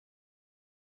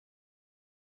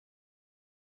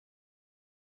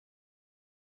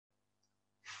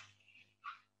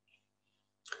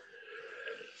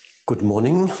Good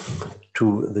morning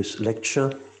to this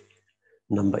lecture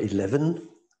number 11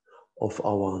 of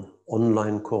our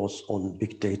online course on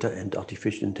Big Data and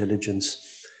Artificial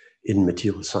Intelligence in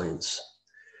Material Science.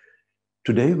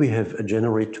 Today we have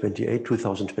January 28,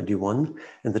 2021,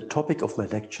 and the topic of my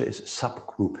lecture is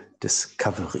subgroup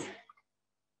discovery.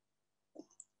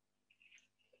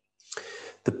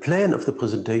 The plan of the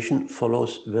presentation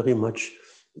follows very much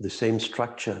the same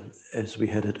structure as we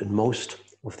had it in most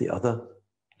of the other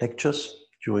lectures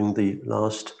during the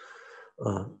last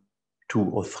 2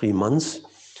 or 3 months.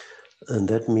 And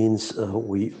that means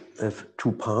we have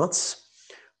 2 parts.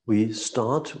 We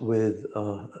start with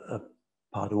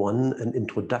part 1, an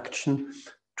introduction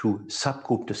to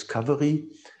subgroup discovery.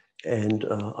 And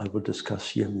I will discuss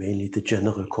here mainly the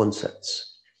general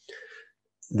concepts.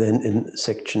 Then in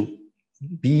section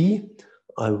B,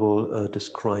 I will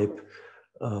describe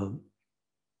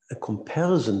a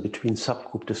comparison between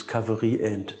subgroup discovery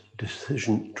and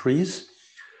decision trees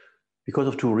because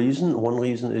of 2 reasons. One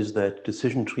reason is that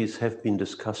decision trees have been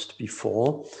discussed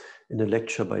before in a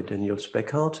lecture by Daniel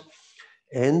Speckhardt,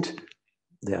 and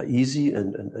they are easy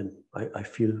and I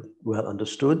feel well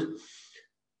understood.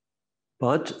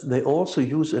 But they also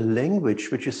use a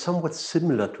language which is somewhat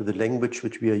similar to the language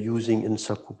which we are using in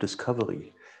subgroup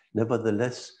discovery.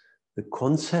 Nevertheless, the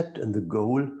concept and the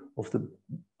goal of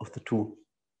the 2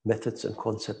 methods and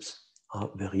concepts are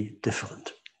very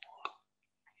different.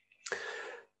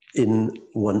 In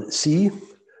 1C,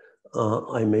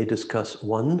 I may discuss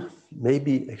 1,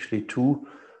 maybe actually 2,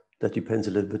 that depends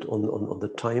a little bit on the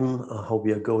time, how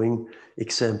we are going,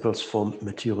 examples from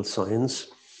material science.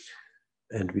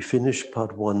 And we finish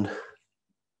part 1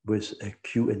 with a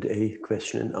Q&A,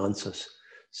 question and answers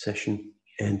session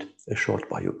and a short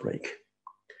bio break.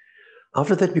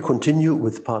 After that, we continue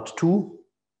with part 2,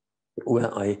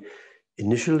 where I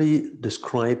initially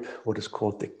describe what is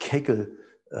called the Kaggle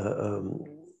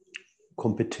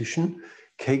competition.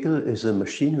 Kaggle is a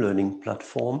machine learning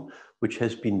platform which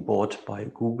has been bought by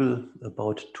Google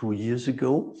about 2 years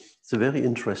ago. It's a very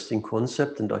interesting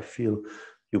concept, and I feel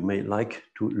you may like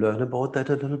to learn about that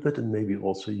a little bit and maybe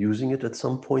also using it at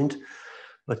some point.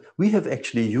 But we have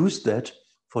actually used that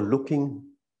for looking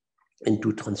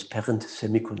into transparent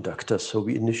semiconductors. So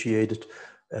we initiated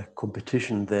a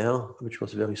competition there, which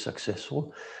was very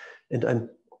successful. And I'm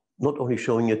not only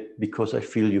showing it because I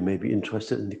feel you may be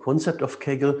interested in the concept of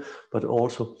Kaggle, but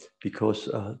also because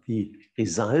the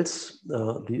results,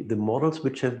 the models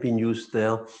which have been used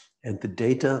there and the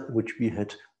data which we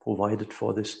had provided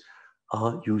for this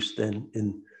are used then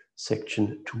in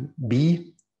section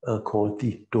 2B, called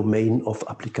the domain of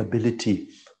applicability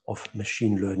of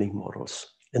machine learning models.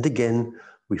 And again,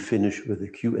 we finish with a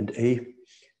Q&A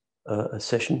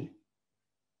session.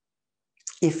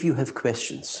 If you have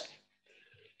questions,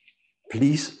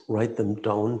 please write them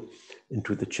down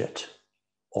into the chat.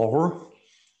 Or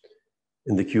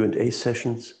in the Q&A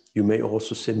sessions, you may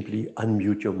also simply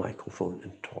unmute your microphone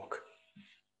and talk.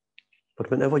 But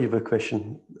whenever you have a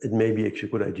question, it may be actually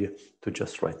a good idea to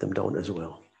just write them down as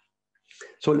well.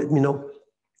 So let me now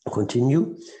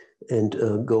continue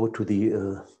and go to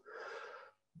the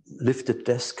lifted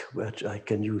desk, which I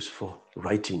can use for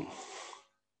writing.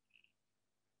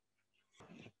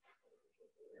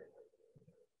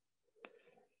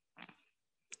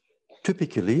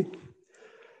 Typically,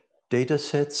 data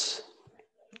sets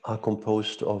are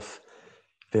composed of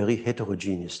very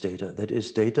heterogeneous data. That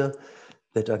is, data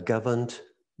that are governed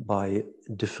by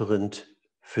different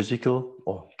physical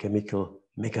or chemical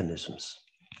mechanisms.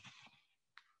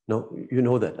 Now, you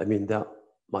know that. I mean, there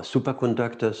are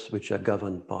superconductors which are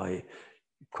governed by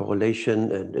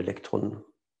correlation and electron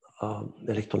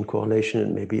correlation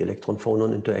and maybe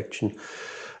electron-phonon interaction.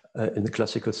 In the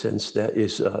classical sense, there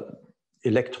is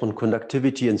electron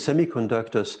conductivity in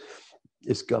semiconductors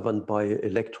is governed by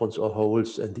electrons or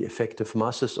holes and the effective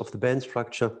masses of the band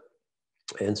structure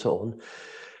and so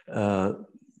on.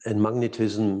 And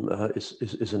magnetism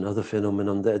is another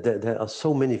phenomenon. There are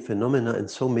so many phenomena and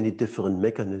so many different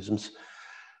mechanisms.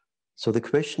 So the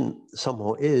question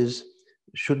somehow is,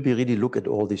 should we really look at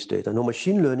all this data? Now,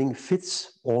 machine learning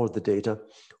fits all the data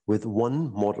with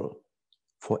one model.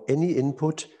 For any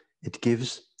input, it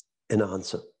gives an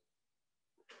answer.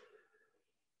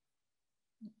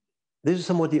 This is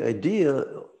somewhat the idea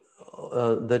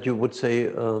that you would say,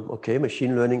 okay,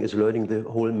 machine learning is learning the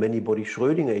whole many-body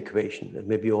Schrödinger equation and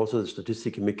maybe also the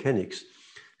statistical mechanics.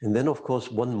 And then, of course,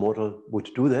 one model would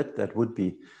do that. That would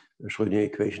be the Schrödinger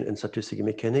equation and statistical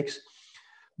mechanics.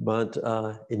 But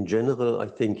in general, I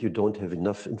think you don't have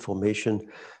enough information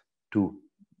to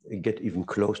get even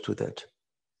close to that.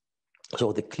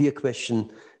 So the clear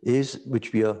question is,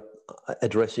 which we are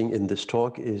addressing in this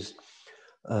talk is,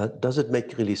 does it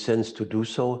make really sense to do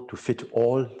so, to fit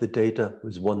all the data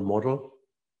with one model?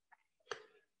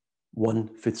 One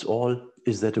fits all.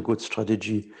 Is that a good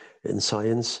strategy in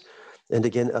science? And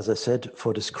again, as I said,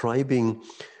 for describing,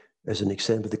 as an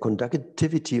example, the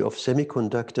conductivity of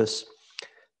semiconductors,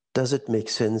 does it make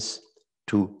sense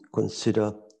to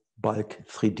consider bulk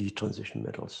 3D transition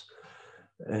metals?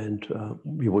 And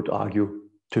we would argue,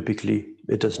 typically,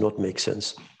 it does not make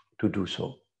sense to do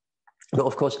so. Now,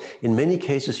 of course, in many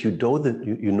cases, you know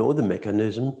the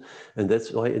mechanism, and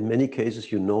that's why in many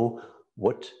cases, you know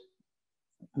what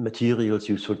materials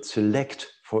you should select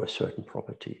for a certain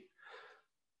property.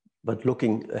 But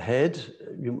looking ahead,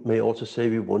 you may also say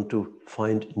we want to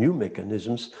find new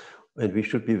mechanisms, and we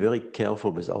should be very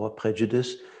careful with our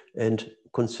prejudice and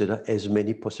consider as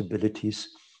many possibilities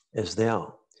as there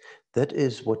are. That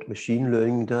is what machine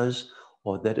learning does,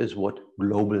 or that is what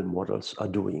global models are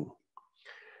doing.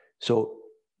 So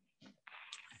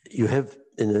you have,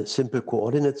 in a simple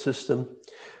coordinate system,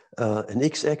 an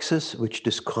x-axis which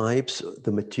describes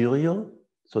the material.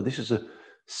 So this is a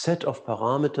set of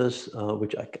parameters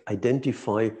which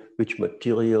identify which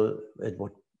material and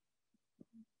what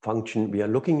function we are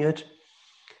looking at.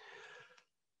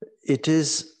 It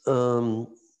is, of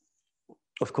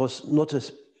course, not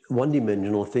a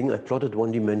one-dimensional thing. I plotted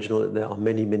one-dimensional. There are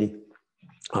many, many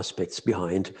aspects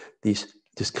behind these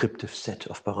descriptive set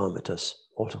of parameters,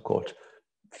 also called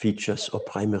features or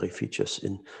primary features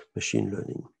in machine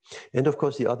learning. And of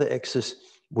course, the other axis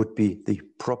would be the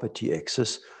property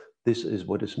axis. This is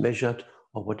what is measured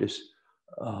or what is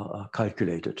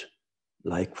calculated,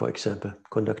 like, for example,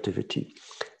 conductivity.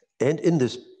 And in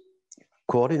this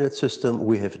coordinate system,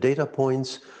 we have data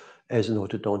points as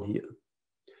noted down here.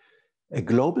 A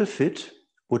global fit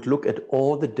would look at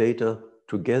all the data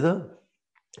together,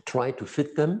 try to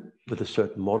fit them with a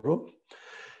certain model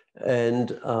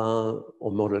and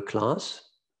or model class,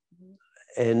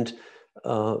 and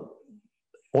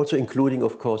also including,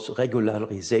 of course,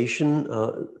 regularization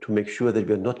to make sure that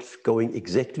we're not going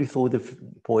exactly through the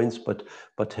points,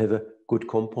 but have a good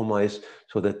compromise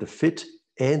so that the fit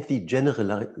and the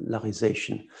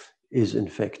generalization is in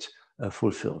fact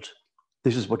fulfilled.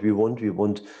 This is what we want. We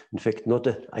want, in fact, not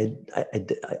an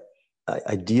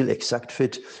ideal exact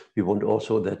fit. We want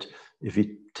also that if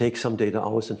we take some data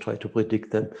out and try to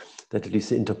predict them, that at least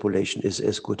the interpolation is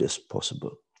as good as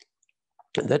possible.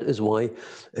 And that is why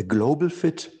a global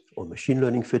fit or machine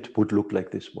learning fit would look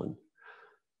like this one.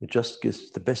 It just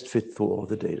gives the best fit through all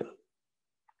the data.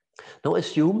 Now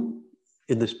assume,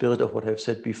 in the spirit of what I've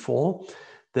said before,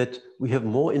 that we have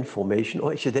more information,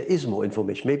 or actually there is more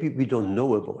information. Maybe we don't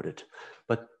know about it,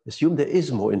 but assume there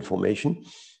is more information,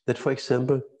 that, for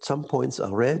example, some points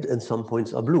are red and some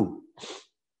points are blue.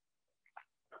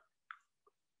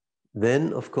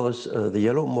 Then, of course, the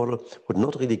yellow model would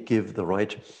not really give the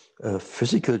right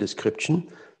physical description.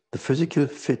 The physical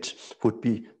fit would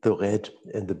be the red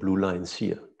and the blue lines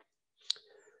here.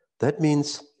 That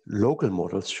means local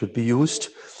models should be used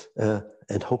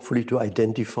and hopefully to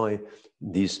identify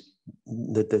these,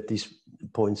 that these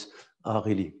points are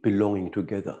really belonging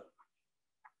together.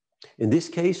 In this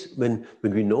case, when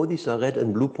we know these are red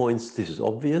and blue points, this is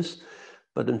obvious.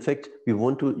 But in fact, we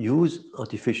want to use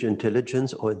artificial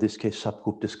intelligence, or in this case,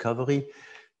 subgroup discovery,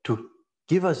 to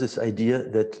give us this idea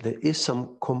that there is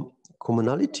some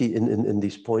commonality in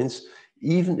these points,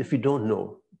 even if we don't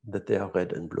know that they are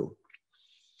red and blue.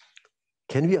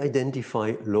 Can we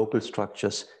identify local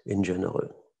structures in general?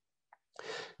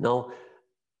 Now,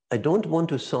 I don't want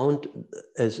to sound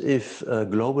as if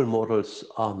global models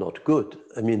are not good.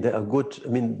 I mean, they are good. I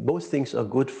mean, both things are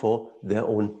good for their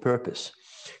own purpose.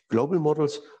 Global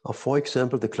models are, for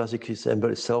example, the classic example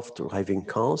is self-driving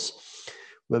cars,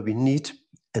 where we need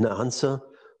an answer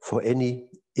for any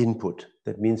input.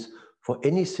 That means for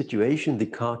any situation the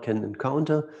car can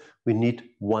encounter, we need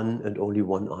one and only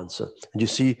one answer. And you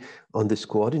see on this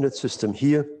coordinate system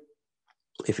here,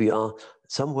 if we are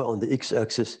somewhere on the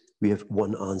x-axis, we have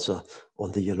one answer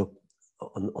on the yellow,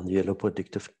 on the yellow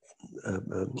predictive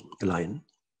line.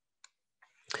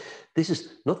 This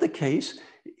is not the case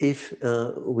if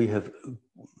we have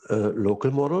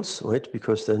local models, right?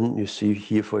 Because then you see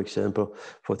here, for example,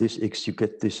 for this X, you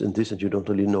get this, and you don't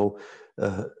really know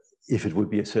if it would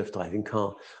be a self-driving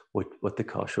car, what the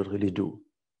car should really do.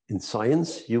 In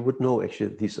science, you would know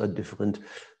actually these are different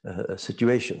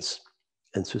situations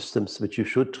and systems which you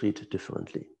should treat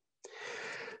differently.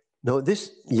 Now,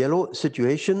 this yellow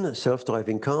situation,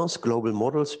 self-driving cars, global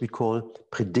models, we call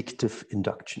predictive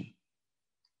induction.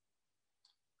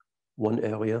 One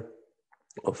area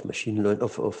of machine learning,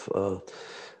 of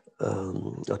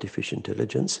artificial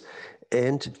intelligence.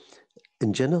 And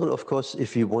in general, of course,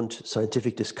 if we want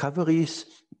scientific discoveries,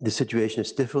 the situation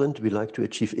is different. We like to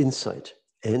achieve insight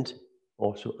and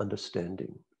also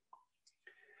understanding.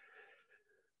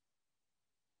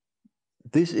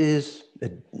 This is a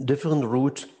different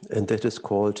route, and that is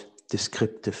called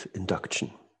descriptive induction.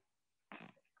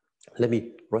 Let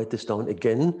me write this down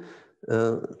again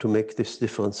to make this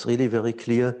difference really very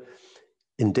clear.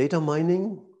 In data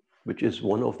mining, which is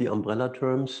one of the umbrella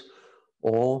terms,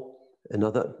 or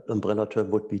another umbrella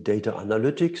term would be data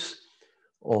analytics,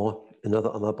 or another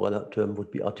umbrella term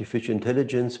would be artificial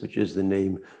intelligence, which is the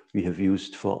name we have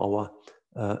used for our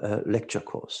lecture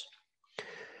course.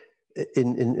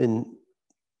 In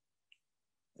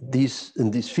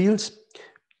these fields,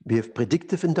 we have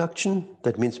predictive induction.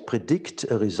 That means predict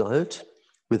a result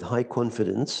with high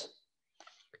confidence.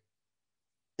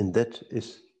 And that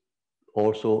is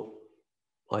also,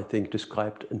 I think,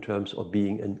 described in terms of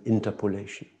being an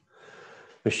interpolation.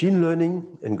 Machine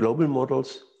learning and global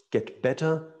models get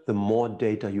better the more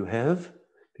data you have,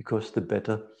 because the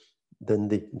better, then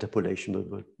the interpolation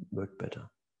will work better.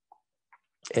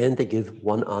 And they give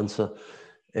one answer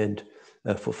and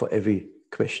for every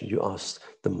question you ask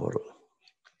the model.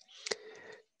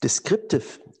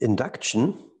 Descriptive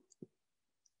induction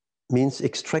means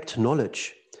extract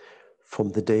knowledge from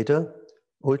the data,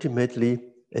 ultimately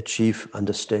achieve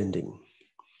understanding.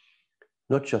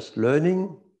 Not just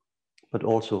learning, but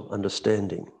also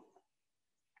understanding.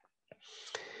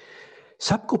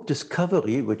 Subgroup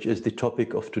discovery, which is the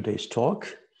topic of today's talk,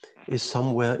 is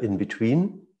somewhere in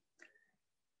between.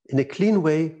 In a clean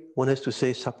way, one has to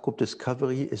say subgroup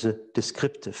discovery is a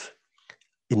descriptive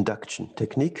induction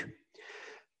technique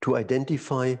to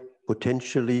identify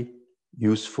potentially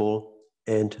useful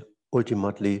and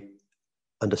ultimately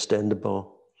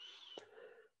understandable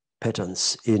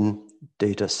patterns in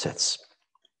data sets.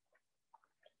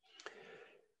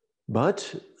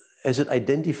 But as it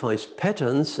identifies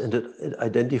patterns, and it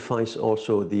identifies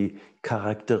also the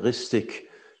characteristic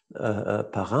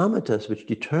parameters which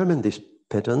determine these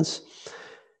patterns,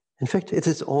 in fact, it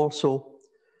is also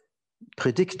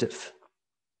predictive.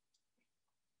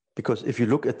 Because if you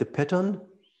look at the pattern,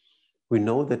 we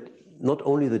know that not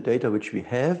only the data which we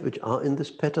have, which are in this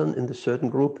pattern in this certain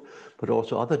group, but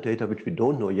also other data which we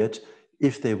don't know yet,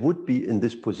 if they would be in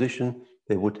this position,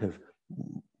 they would have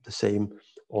the same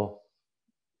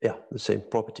the same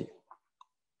property.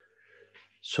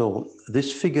 So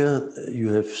this figure you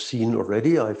have seen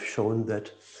already. I've shown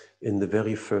that in the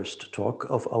very first talk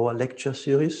of our lecture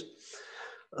series.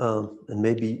 And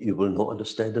maybe you will now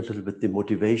understand a little bit the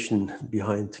motivation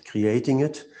behind creating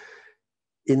it.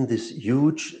 In this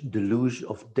huge deluge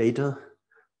of data,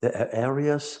 there are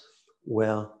areas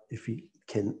where, if we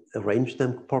can arrange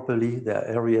them properly, there are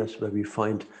areas where we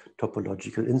find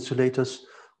topological insulators,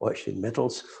 or actually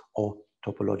metals, or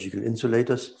topological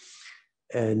insulators.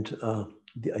 And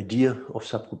the idea of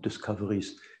subgroup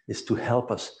discoveries is to help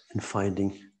us in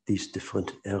finding these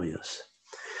different areas.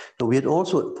 Now, we had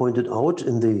also pointed out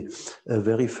in the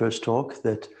very first talk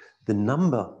that the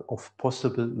number of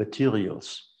possible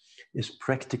materials is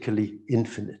practically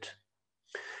infinite.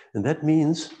 And that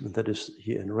means, and that is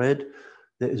here in red,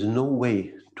 there is no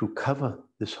way to cover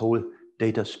this whole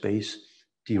data space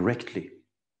directly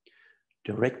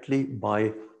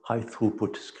by high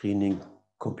throughput screening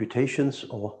computations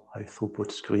or high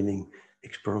throughput screening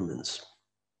experiments.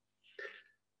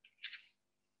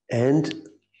 And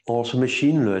also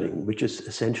machine learning, which is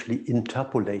essentially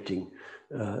interpolating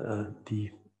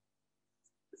the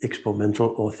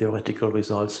experimental or theoretical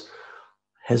results,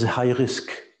 has a high risk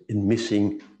in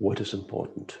missing what is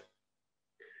important.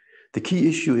 The key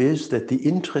issue is that the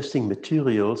interesting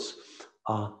materials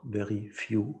are very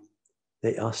few.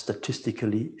 They are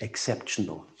statistically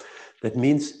exceptional. That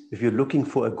means if you're looking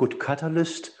for a good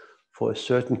catalyst for a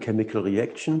certain chemical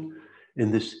reaction,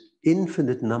 in this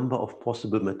infinite number of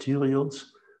possible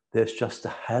materials, there's just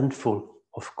a handful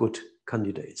of good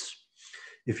candidates.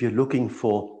 If you're looking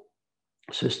for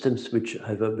systems which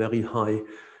have a very high,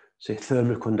 say,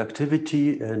 thermal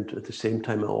conductivity and at the same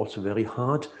time are also very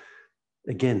hard,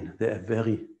 again, there are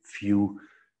very few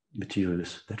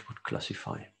materials that would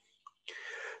classify.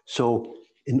 So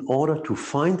in order to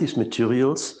find these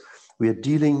materials, we are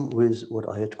dealing with what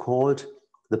I had called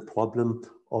the problem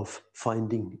of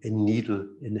finding a needle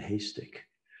in a haystack.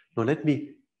 Now let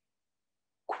me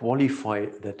qualify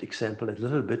that example a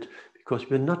little bit, because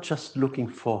we're not just looking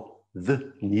for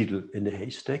the needle in a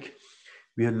haystack,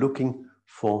 we are looking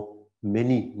for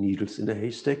many needles in a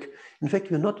haystack. In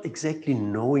fact, we're not exactly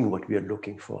knowing what we are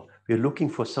looking for. We're looking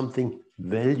for something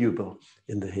valuable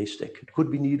in the haystack. It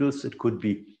could be needles, it could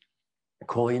be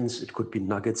coins, it could be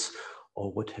nuggets,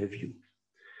 or what have you.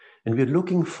 And we're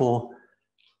looking for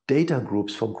data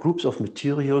groups, for groups of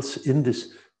materials in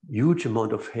this huge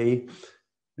amount of hay.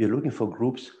 We're looking for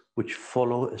groups which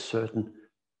follow a certain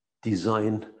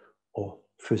design or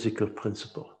physical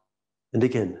principle. And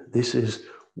again, this is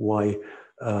why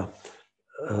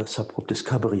subgroup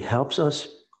discovery helps us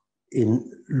in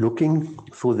looking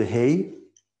for the hay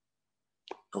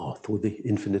or through the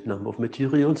infinite number of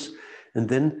materials, and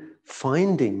then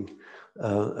finding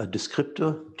a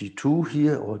descriptor, D2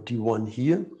 here or D1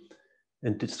 here.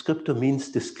 And descriptor means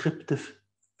descriptive,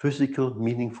 physical,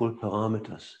 meaningful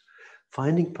parameters.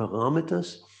 Finding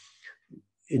parameters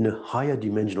in a higher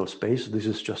dimensional space. This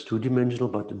is just two-dimensional,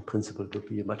 but in principle it would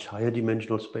be a much higher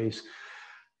dimensional space.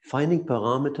 Finding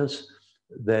parameters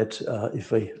that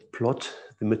if I plot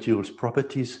the material's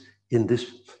properties in this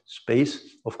space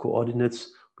of coordinates,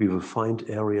 we will find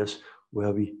areas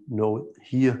where we know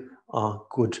here are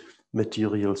good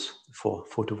materials for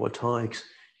photovoltaics,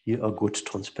 here are good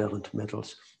transparent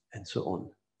metals, and so on.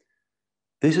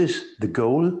 This is the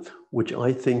goal, which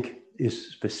I think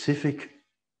is specific,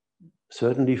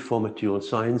 certainly for material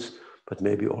science, but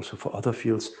maybe also for other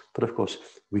fields. But of course,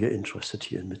 we are interested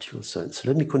here in material science.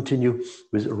 Let me continue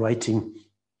with writing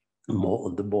more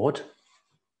on the board.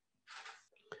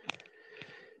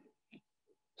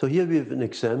 So here we have an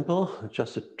example,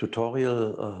 just a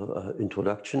tutorial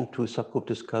introduction to subgroup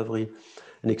discovery,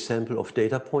 an example of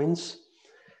data points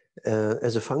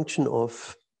as a function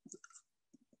of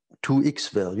two x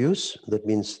values. That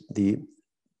means the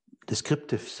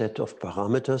descriptive set of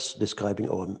parameters describing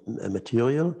our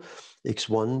material,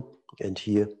 x1 and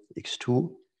here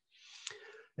x2.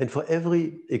 And for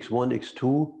every x1,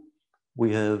 x2,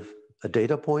 we have a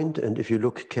data point. And if you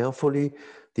look carefully,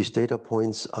 these data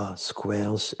points are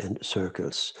squares and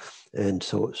circles. And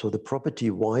so the property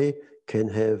y can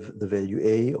have the value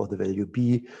a or the value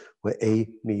b, where a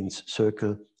means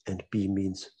circle and b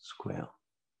means square.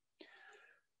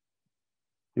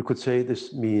 You could say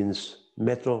this means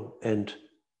metal and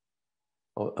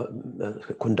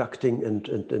conducting and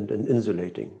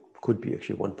insulating. Could be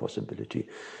actually one possibility.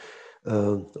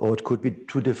 Or it could be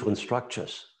two different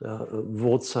structures,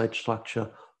 wurtzite structure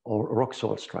or rock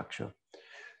salt structure.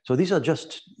 So these are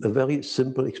just a very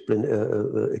simple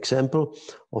example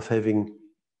of having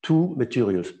two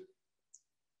materials,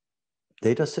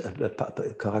 data set,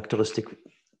 characteristic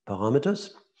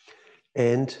parameters,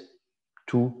 and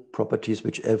two properties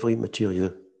which every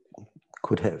material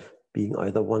could have, being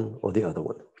either one or the other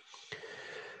one.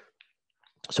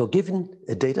 So given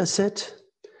a data set,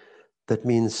 that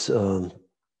means a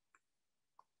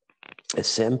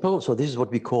sample. So this is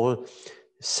what we call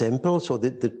sample. So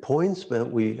the points where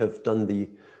we have done the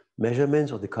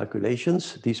measurements or the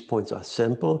calculations, these points are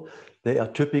sample. They are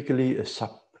typically a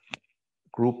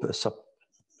subgroup,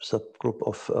 subgroup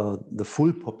of the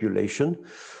full population,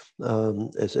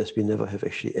 as we never have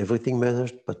actually everything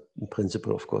measured, but in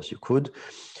principle, of course, you could.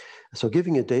 So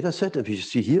giving a data set, and you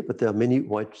see here, but there are many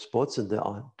white spots and there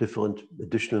are different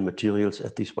additional materials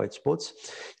at these white spots.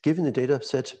 Given a data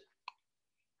set,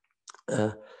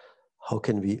 how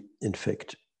can we, in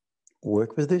fact,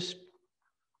 work with this?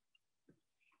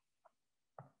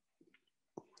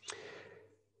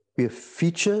 We have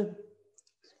feature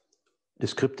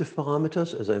descriptive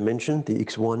parameters, as I mentioned, the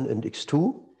x1 and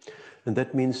x2. And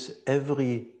that means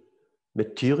every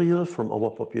material from our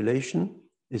population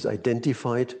is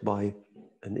identified by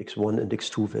an x1 and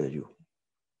x2 value.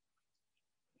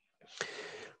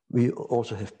 We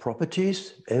also have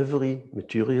properties. Every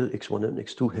material, x1 and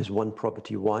x2, has one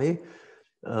property y,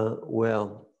 where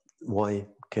y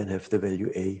can have the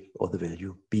value a or the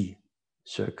value b,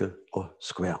 circle or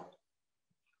square.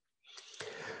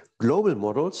 Global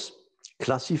models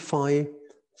classify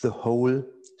the whole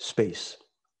space.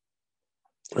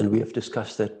 And we have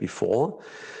discussed that before.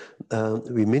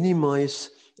 We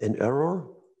minimize an error.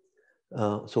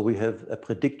 So we have a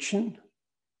prediction,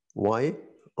 y,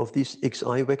 of this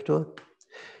xi vector.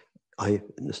 I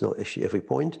is not actually every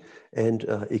point, and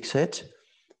x hat,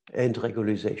 and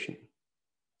regularization.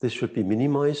 This should be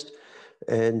minimized.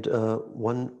 And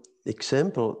one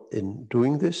example in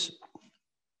doing this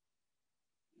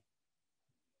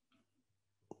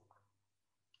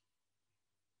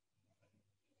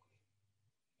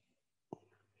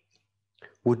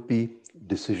would be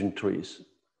decision trees.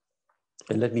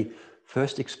 And let me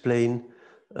first explain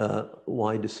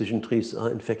why decision trees are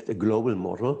in fact a global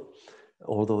model,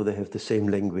 although they have the same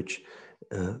language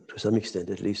to some extent,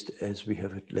 at least, as we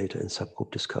have it later in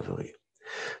subgroup discovery.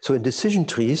 So in decision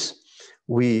trees,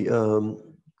 we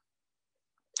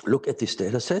look at these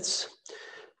data sets.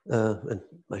 And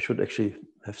I should actually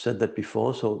have said that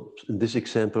before. So in this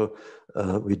example,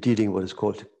 we're dealing what is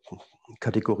called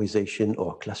categorization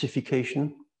or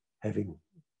classification, having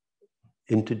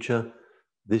integer,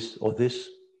 this or this.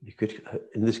 You could,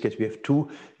 in this case, we have two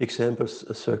examples,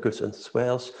 circles and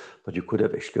squares, but you could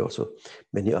have actually also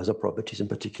many other properties, in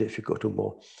particular if you go to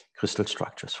more crystal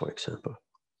structures, for example.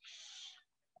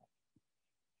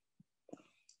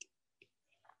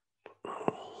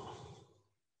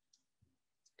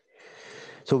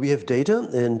 So we have data,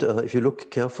 and if you look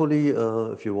carefully,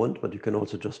 if you want, but you can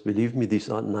also just believe me, these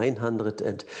are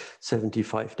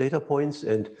 975 data points,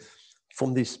 and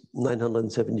from these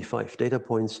 975 data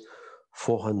points,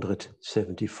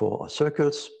 474 are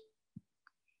circles,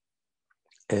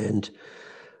 and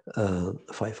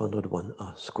 501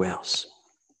 are squares.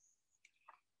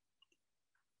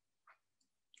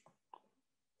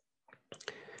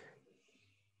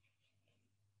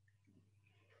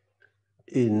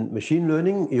 In machine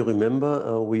learning, you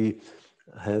remember we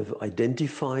have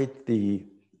identified the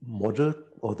model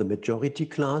or the majority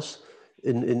class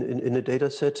in a data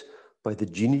set by the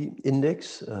Gini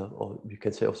index, or you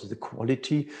can say also the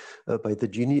quality by the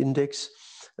Gini index.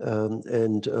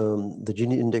 The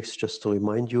Gini index, just to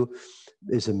remind you,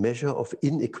 is a measure of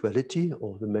inequality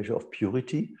or the measure of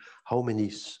purity. How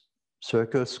many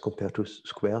circles compared to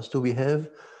squares do we have?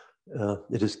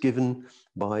 It is given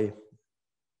by,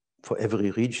 for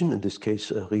every region, in this case,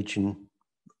 a region,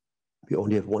 we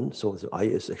only have one, so the I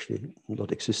is actually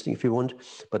not existing if you want,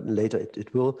 but later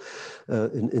it will.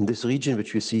 In this region,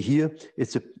 which we see here,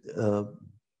 it's a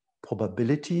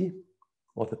probability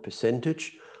or the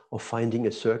percentage of finding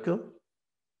a circle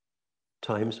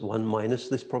times 1 minus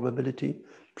this probability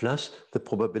plus the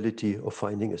probability of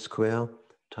finding a square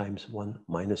times 1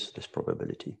 minus this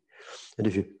probability. And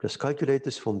if you just calculate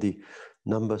this from the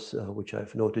numbers which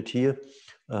I've noted here,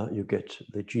 you get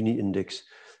the Gini index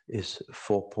is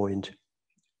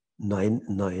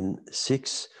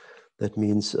 4.996. That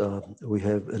means we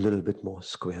have a little bit more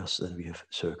squares than we have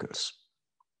circles.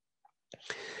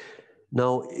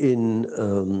 Now in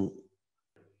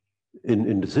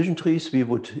decision trees, we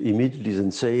would immediately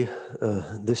then say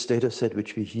this data set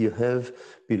which we here have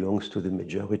belongs to the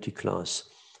majority class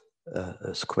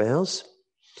squares.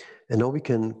 And now we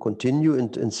can continue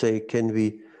and say, can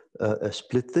we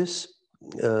split this?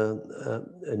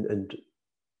 And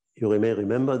you may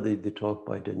remember the talk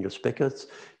by Daniel Speckers.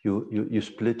 You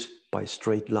split by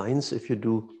straight lines if you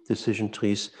do decision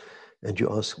trees, and you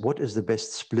ask what is the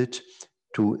best split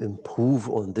to improve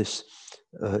on this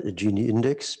Gini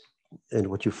index. And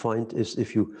what you find is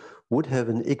if you would have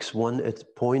an x1 at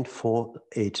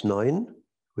 0.489,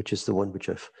 which is the one which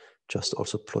I've just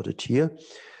also plotted here,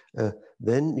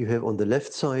 then you have on the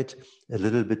left side a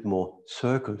little bit more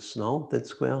circles now than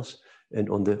squares, and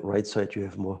on the right side you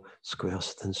have more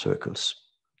squares than circles.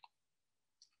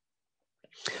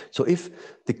 So if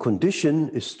the condition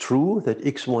is true that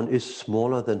x1 is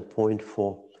smaller than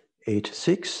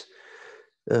 0.486,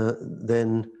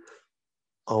 then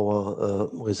our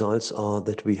results are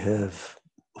that we have,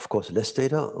 of course, less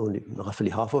data, only roughly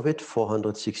half of it,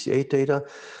 468 data.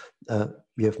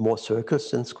 We have more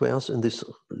circles than squares in this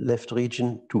left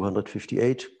region,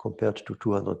 258 compared to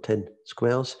 210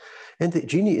 squares. And the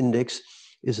Gini index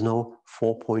is now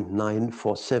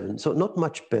 4.947. So not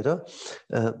much better,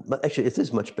 but actually it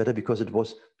is much better because it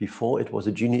was before it was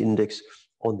a Gini index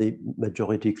on the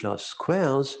majority class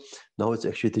squares. Now it's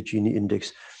actually the Gini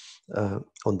index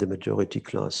on the majority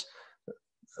class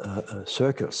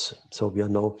circles. So we are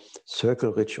now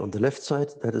circle rich on the left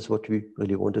side. That is what we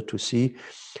really wanted to see.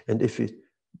 And if the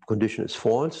condition is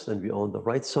false, then we are on the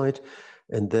right side.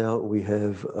 And there we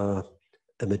have a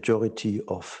majority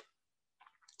of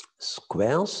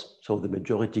squares. So the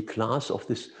majority class of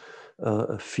this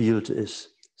field is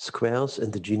squares,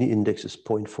 and the Gini index is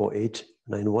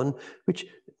 0.4891, which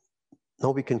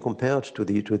now we can compare it to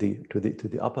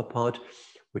the upper part,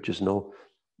 which is now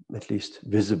at least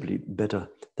visibly better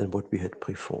than what we had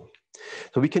before.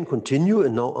 So we can continue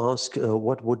and now ask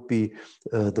what would be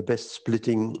the best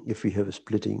splitting if we have a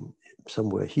splitting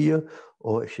somewhere here,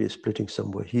 or actually a splitting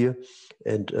somewhere here.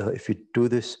 And if you do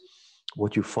this,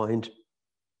 what you find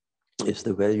is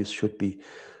the values should be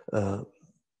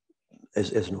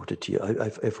as noted here.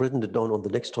 I've written it down on the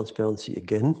next transparency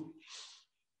again.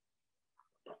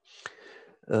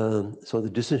 So the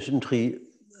decision tree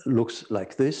looks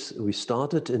like this. We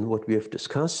started in what we have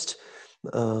discussed.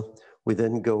 We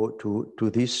then go to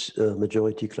this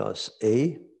majority class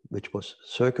A, which was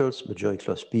circles, majority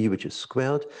class B, which is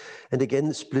squared. And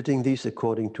again, splitting these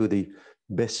according to the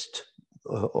best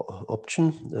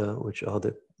option, which are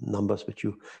the numbers which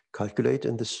you calculate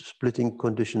in the splitting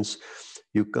conditions,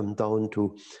 you come down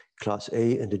to class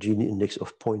A and a Gini index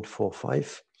of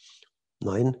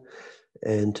 0.459,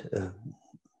 and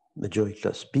majority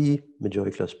class B,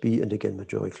 and again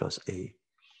majority class A.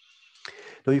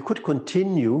 Now you could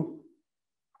continue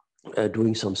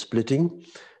doing some splitting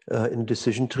in a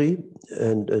decision tree,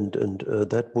 and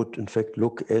that would in fact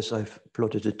look as I've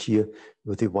plotted it here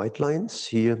with the white lines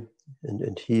here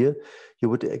and here. You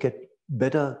would get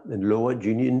better and lower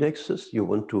Gini indexes. You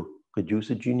want to reduce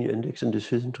the Gini index in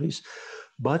decision trees,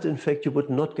 but in fact you would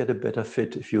not get a better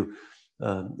fit if you,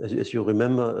 as you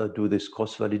remember, do this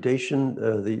cross-validation,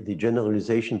 the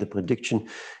generalization, the prediction.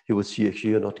 You will see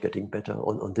actually you're not getting better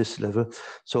on this level.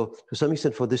 So to some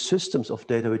extent, for the systems of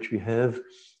data which we have,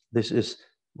 this is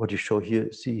what you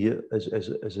see here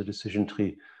as a decision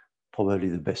tree, probably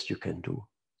the best you can do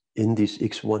in these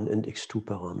x1 and x2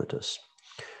 parameters.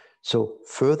 So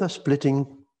further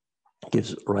splitting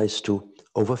gives rise to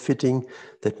overfitting.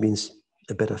 That means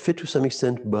a better fit to some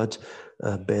extent, but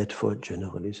bad for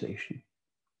generalization.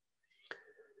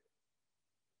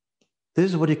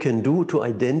 This is what you can do to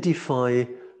identify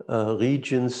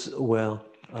regions where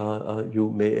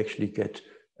you may actually get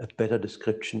a better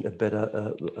description, a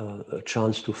better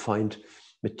chance to find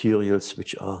materials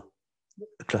which are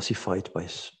classified by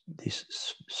these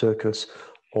circles,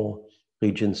 or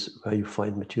regions where you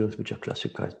find materials which are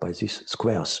classified by these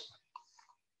squares.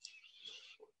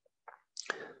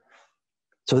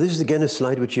 So this is again a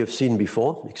slide which you have seen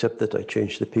before, except that I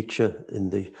changed the picture in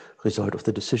the result of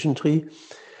the decision tree.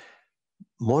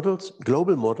 Models,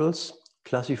 global models,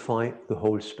 classify the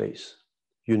whole space.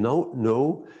 You now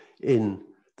know in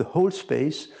the whole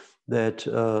space that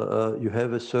you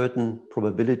have a certain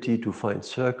probability to find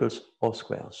circles or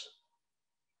squares.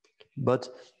 But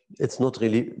it's not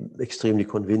really extremely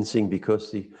convincing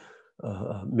because the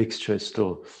mixture is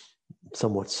still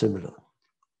somewhat similar.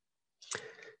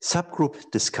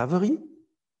 Subgroup discovery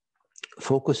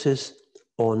focuses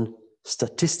on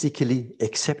statistically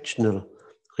exceptional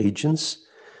regions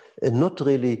and not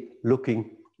really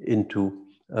looking into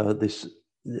this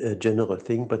general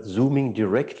thing, but zooming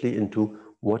directly into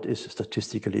what is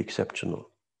statistically exceptional.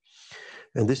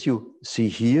 And this you see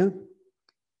here,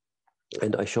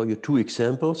 and I show you two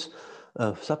examples.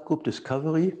 Subgroup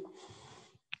discovery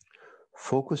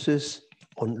focuses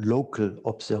on local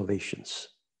observations.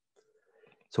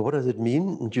 So what does it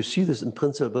mean? And you see this in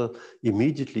principle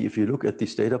immediately if you look at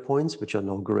these data points, which are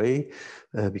now gray,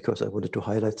 because I wanted to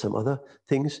highlight some other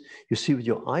things. You see with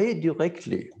your eye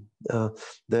directly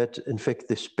that in fact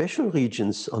the special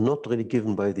regions are not really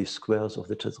given by these squares of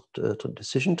the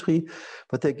decision tree,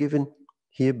 but they're given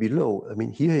here below. I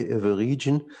mean, here you have a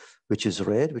region which is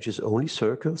red, which is only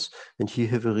circles, and here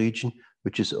you have a region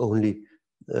which is only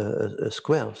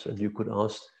squares. And you could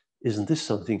ask, isn't this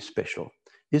something special?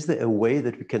 Is there a way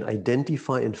that we can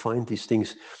identify and find these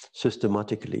things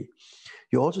systematically?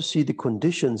 You also see the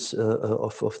conditions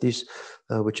of this,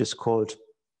 which is called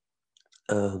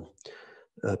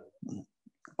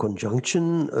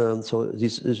conjunction. So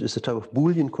this is a type of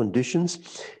Boolean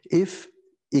conditions. If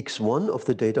x1 of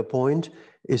the data point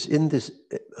is in this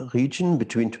region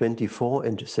between 24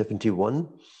 and 71,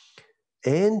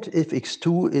 and if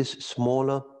x2 is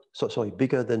smaller,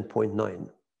 bigger than 0.9,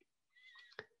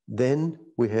 then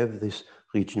we have this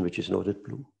region which is noted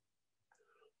blue.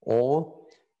 Or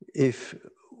if,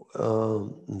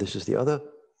 this is the other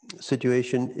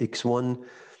situation, x1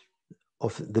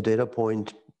 of the data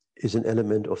point is an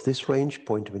element of this range,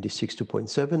 0.26 to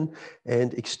 0.7,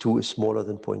 and x2 is smaller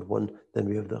than 0.1, then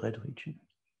we have the red region.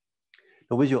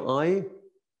 Now with your eye,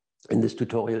 in this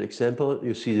tutorial example,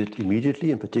 you see it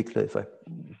immediately, in particular if I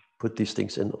put these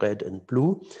things in red and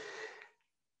blue.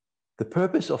 The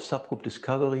purpose of subgroup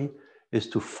discovery is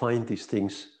to find these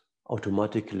things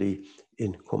automatically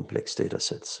in complex data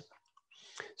sets.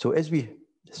 So as we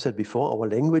said before, our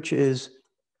language is,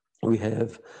 we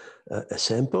have a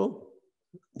sample.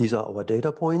 These are our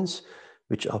data points,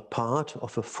 which are part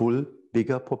of a full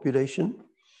bigger population.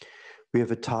 We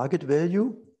have a target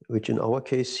value, which in our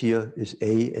case here is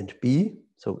A and B.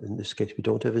 So in this case, we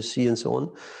don't have a C and so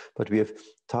on, but we have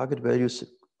target values,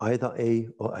 either A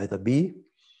or either B.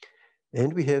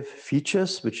 And we have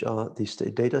features, which are these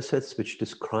data sets which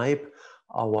describe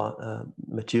our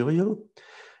material.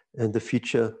 And the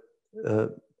feature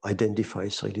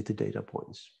identifies really the data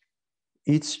points.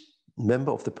 Each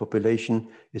member of the population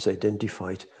is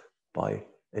identified by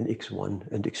an x1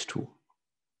 and x2.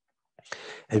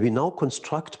 And we now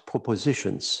construct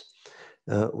propositions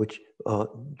which are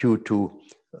due to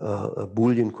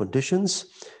Boolean conditions,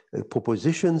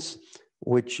 propositions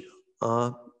which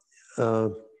are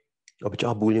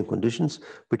Boolean conditions,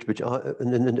 which are,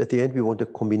 and at the end we want a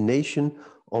combination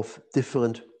of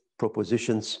different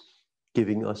propositions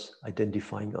giving us,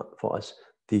 identifying for us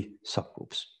the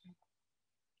subgroups.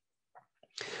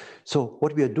 So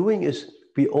what we are doing is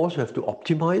we also have to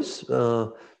optimize,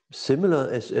 similar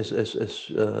as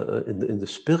in the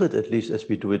spirit, at least as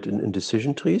we do it in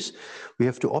decision trees. We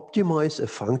have to optimize a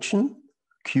function.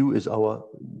 Q is our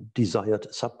desired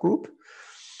subgroup,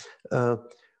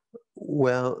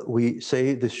 where we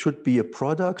say this should be a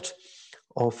product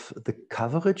of the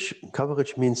coverage.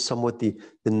 Coverage means somewhat the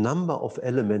number of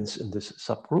elements in this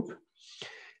subgroup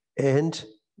and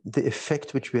the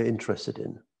effect which we are interested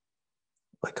in.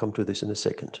 I come to this in a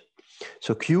second.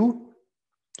 So Q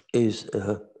is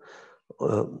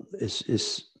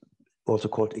also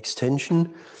called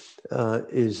extension,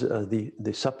 is the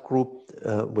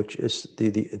subgroup which is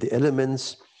the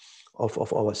elements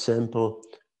of our sample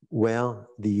where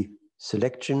the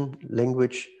selection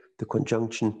language, the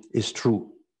conjunction, is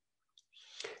true.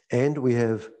 And we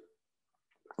have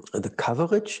the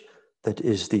coverage, that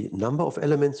is the number of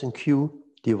elements in Q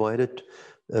divided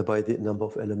by the number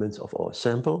of elements of our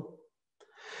sample.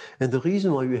 And the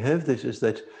reason why we have this is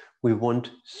that we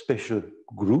want special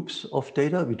groups of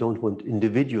data. We don't want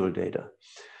individual data.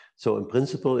 So in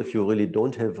principle, if you really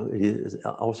don't have,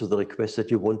 also the request that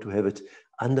you want to have it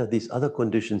under these other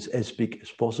conditions as big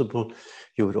as possible,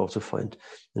 you would also find,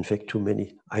 in fact, too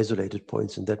many isolated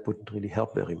points, and that wouldn't really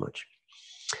help very much.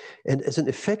 And as an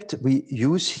effect, we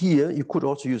use here, you could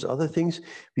also use other things.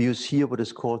 We use here what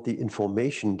is called the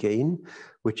information gain,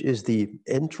 which is the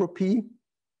entropy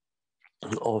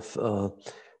of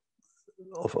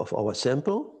our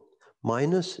sample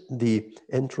minus the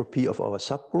entropy of our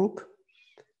subgroup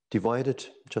divided,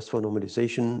 just for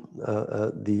normalization,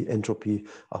 the entropy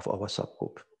of our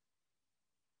subgroup.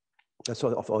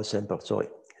 Sorry, of our sample, sorry.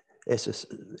 S is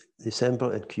the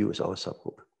sample and Q is our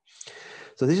subgroup.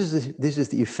 So this is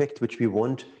the effect which we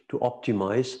want to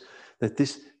optimize, that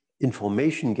this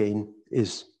information gain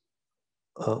is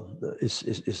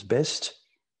best,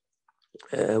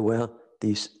 where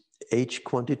these H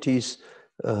quantities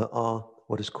are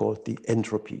what is called the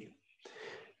entropy.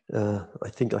 I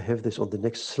think I have this on the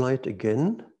next slide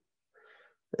again.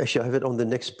 Actually, I have it on the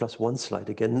next +1 slide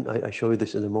again. I show you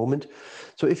this in a moment.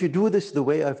 So if you do this the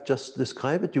way I've just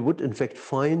described it, you would in fact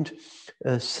find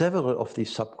several of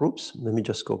these subgroups. Let me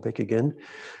just go back again.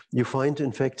 You find,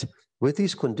 in fact, with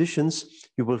these conditions,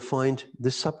 you will find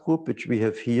this subgroup, which we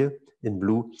have here in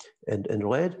blue and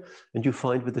red. And you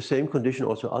find with the same condition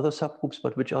also other subgroups,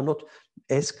 but which are not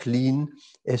as clean,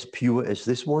 as pure as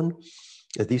this one.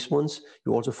 These ones.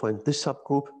 You also find this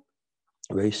subgroup,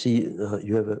 where you see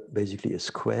you have basically a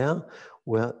square,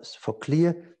 where for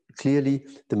clearly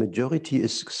the majority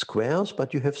is squares,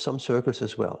 but you have some circles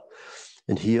as well.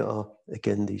 And here are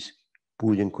again these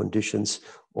Boolean conditions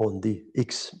on the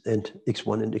x and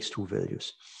x1 and x2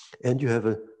 values. And you have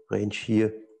a range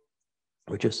here,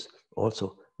 which is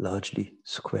also largely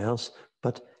squares,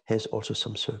 but has also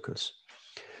some circles.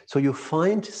 So you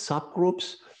find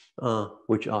subgroups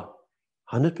which are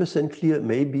 100% clear,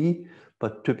 maybe,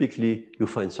 but typically you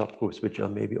find subgroups which are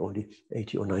maybe only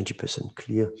 80 or 90%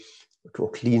 clear or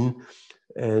clean,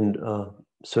 and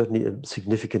certainly a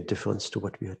significant difference to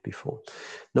what we had before.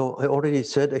 Now, I already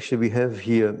said, actually, we have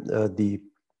here the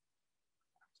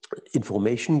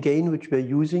information gain which we're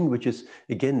using, which is,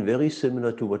 again, very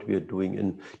similar to what we are doing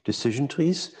in decision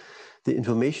trees. The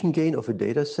information gain of a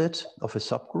data set of a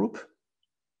subgroup,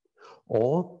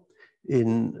 or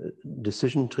in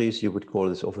decision trees, you would call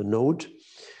this of a node.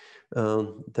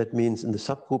 That means in the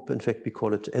subgroup, in fact, we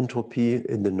call it entropy.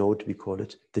 In the node, we call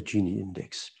it the Gini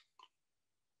index.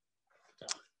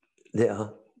 They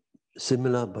are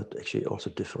similar, but actually also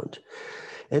different.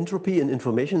 Entropy in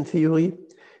information theory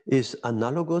is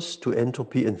analogous to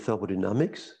entropy in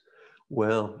thermodynamics,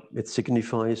 where it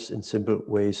signifies in simple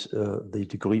ways the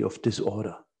degree of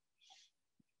disorder.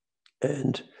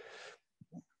 And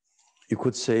you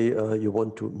could say you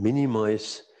want to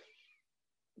minimize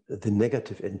the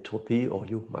negative entropy, or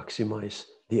you maximize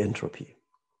the entropy.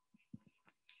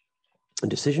 In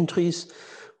decision trees,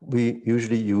 we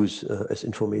usually use as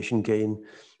information gain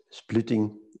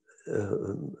splitting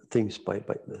things by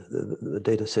the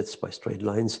data sets by straight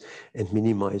lines and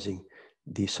minimizing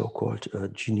the so-called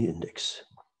Gini index.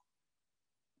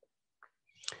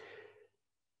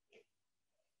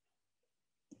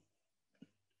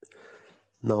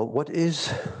 Now, what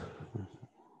is,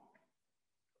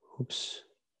 oops.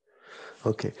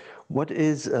 Okay, what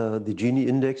is the Gini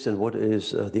index and what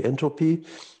is the entropy?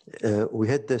 We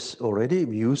had this already.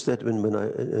 We used that when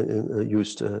I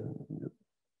used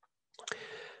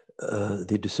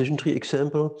the decision tree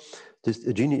example. This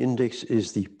Gini index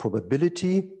is the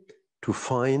probability to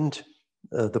find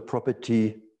the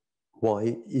property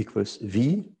y equals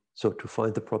v. So to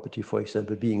find the property, for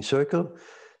example, being circle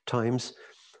times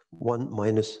 1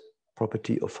 minus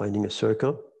property of finding a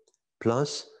circle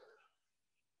plus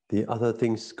the other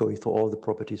things going through all the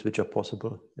properties which are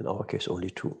possible, in our case only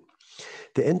 2.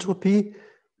 The entropy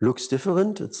looks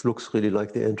different. It looks really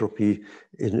like the entropy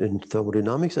in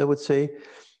thermodynamics, I would say.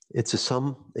 It's a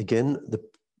sum, again, the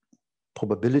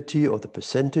probability or the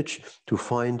percentage to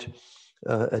find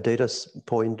a data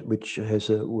point which has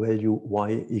a value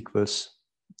y equals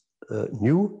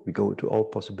nu. We go to all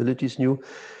possibilities nu,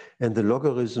 and the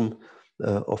logarithm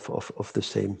of the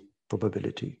same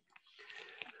probability.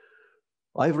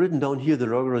 I've written down here the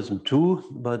logarithm too,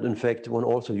 but in fact, one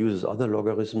also uses other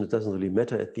logarithms. It doesn't really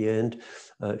matter at the end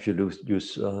if you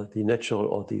use the natural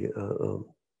or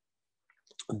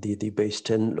the base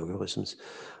 10 logarithms.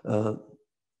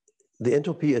 The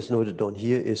entropy, as noted down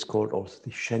here, is called also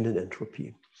the Shannon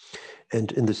entropy.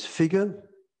 And in this figure,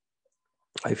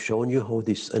 I've shown you how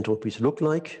these entropies look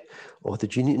like, or the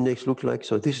Gini index look like.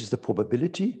 So this is the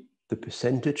probability, the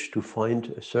percentage to find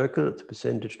a circle, the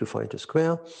percentage to find a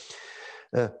square.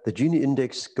 The Gini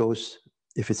index goes,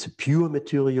 if it's a pure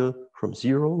material, from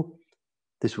 0,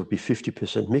 this would be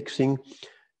 50% mixing,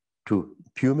 to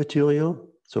pure material,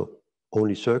 so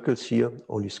only circles here,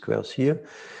 only squares here.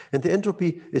 And the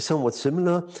entropy is somewhat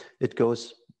similar. It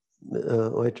goes,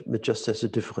 it just has a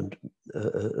different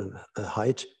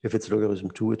height. If it's logarithm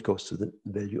 2, it goes to the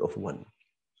value of 1.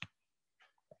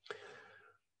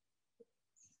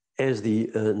 As the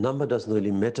number doesn't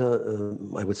really matter,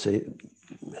 I would say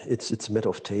it's a matter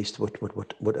of taste,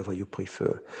 whatever you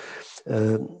prefer.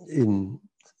 In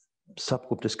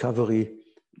subgroup discovery,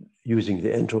 using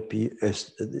the entropy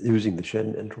as using the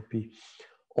Shannon entropy,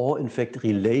 or in fact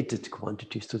related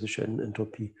quantities to the Shannon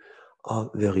entropy, are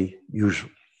very usual.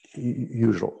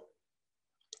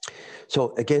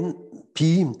 So again,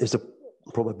 P is the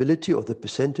probability or the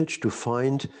percentage to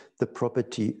find the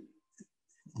property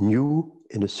nu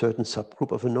in a certain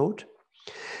subgroup of a node.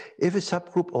 If a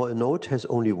subgroup or a node has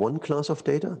only one class of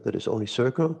data, that is only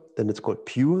circle, then it's called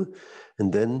pure,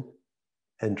 and then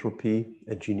entropy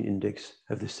and Gini index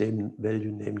have the same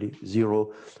value, namely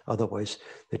 0. Otherwise,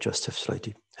 they just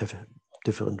have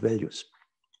different values.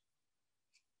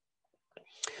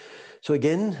 So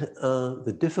again,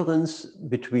 the difference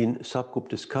between subgroup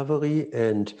discovery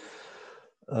and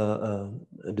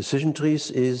decision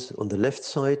trees is on the left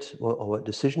side, our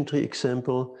decision tree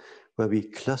example, where we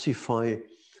classify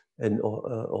and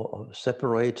or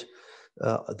separate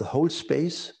the whole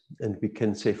space, and we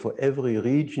can say for every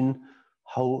region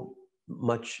how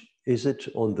much is it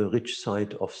on the rich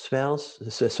side of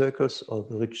circles or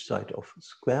the rich side of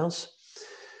squares.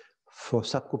 For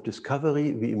subgroup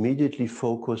discovery, we immediately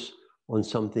focus on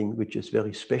something which is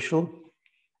very special,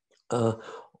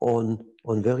 on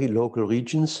very local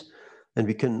regions. And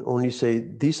we can only say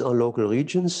these are local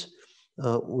regions,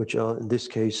 which are in this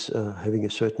case having a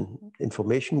certain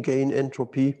information gain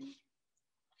entropy.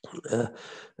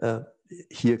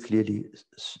 Here clearly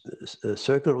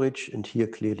circle rich, and here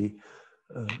clearly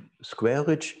square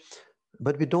rich.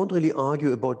 But we don't really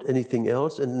argue about anything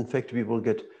else. And in fact, we will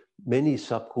get many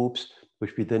subgroups,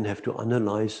 which we then have to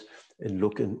analyze and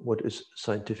look in what is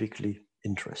scientifically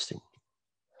interesting.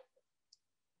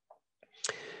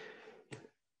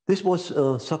 This was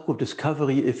subgroup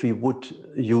discovery if we would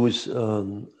use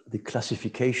the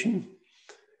classification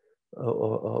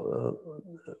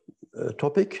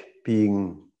topic,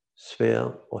 being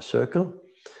sphere or circle.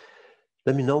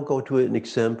 Let me now go to an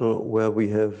example where we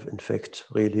have, in fact,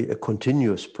 really a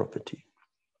continuous property.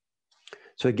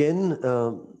 So again,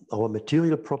 our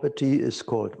material property is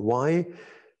called y,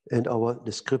 and our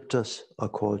descriptors are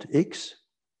called x.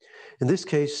 In this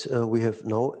case, we have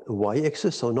now a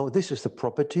y-axis. So now this is the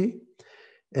property,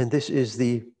 and this is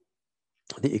the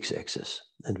x-axis.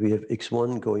 And we have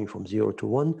x1 going from 0 to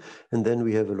 1, and then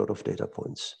we have a lot of data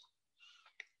points.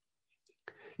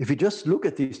 If you just look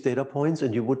at these data points,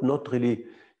 and you would not really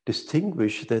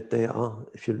distinguish that they are,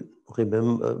 if you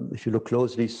remember, if you look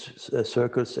closely,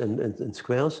 circles and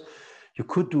squares, you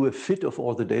could do a fit of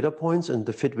all the data points, and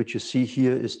the fit which you see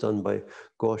here is done by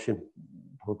Gaussian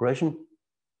progression.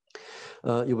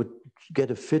 You would get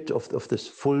a fit of this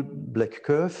full black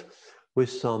curve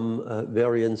with some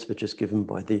variance which is given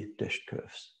by the dashed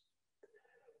curves.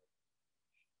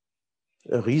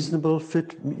 A reasonable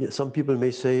fit, some people may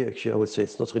say, actually I would say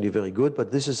it's not really very good,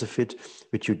 but this is a fit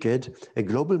which you get, a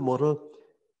global model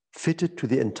fitted to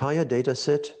the entire data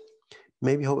set,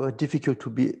 maybe however difficult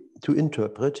to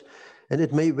interpret. And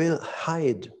it may well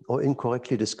hide or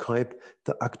incorrectly describe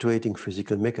the actuating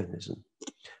physical mechanism.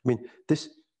 I mean, this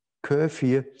curve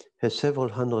here has several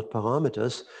hundred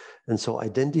parameters, and so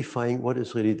identifying what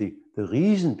is really the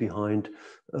reason behind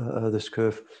this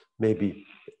curve may be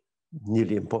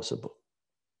nearly impossible.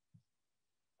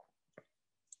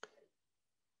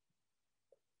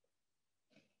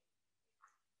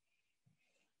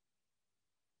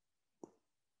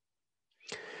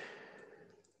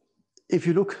 If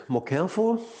you look more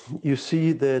careful, you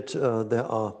see that there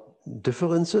are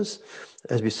differences.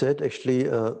 As we said, actually,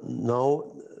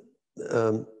 now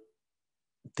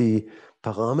the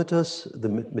parameters, the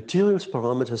materials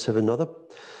parameters have another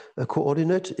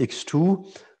coordinate, x2,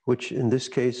 which in this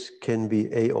case can be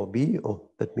A or B, or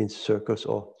that means circles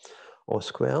or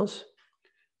squares.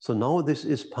 So now this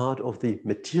is part of the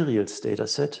materials data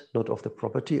set, not of the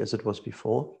property as it was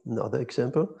before in the other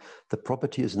example. The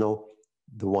property is now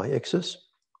the y-axis.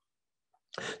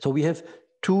 So we have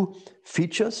two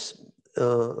features.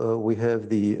 We have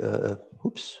the,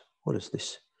 oops, what is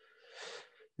this?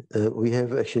 We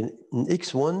have actually an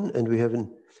x1 and we have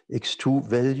an x2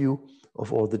 value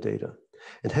of all the data.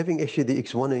 And having actually the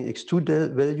x1 and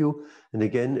x2 value, and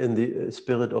again in the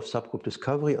spirit of subgroup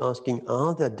discovery, asking,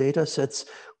 are there data sets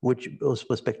which with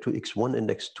respect to x1 and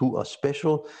x2 are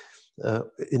special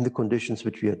in the conditions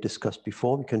which we had discussed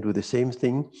before? We can do the same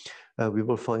thing. We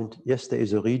will find, yes, there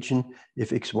is a region.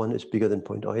 If x1 is bigger than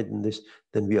 0.8 in this,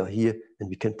 then we are here, and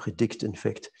we can predict, in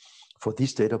fact, for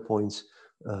these data points,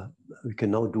 we can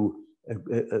now do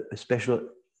a special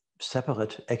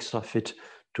separate extra fit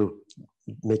to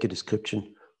make a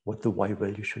description what the y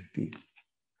value should be.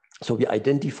 So we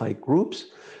identify groups.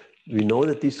 We know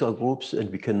that these are groups, and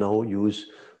we can now use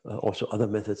also other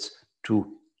methods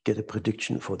to get a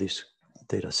prediction for these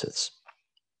data sets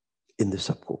in the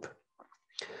subgroup.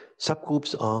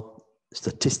 Subgroups are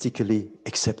statistically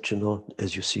exceptional,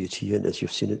 as you see it here and as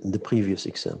you've seen it in the previous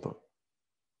example.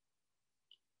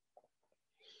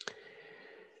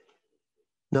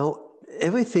 Now,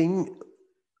 everything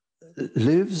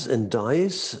lives and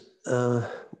dies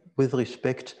with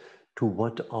respect to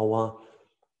what our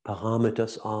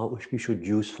parameters are, which we should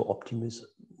use for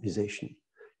optimization.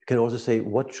 You can also say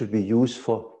what should we use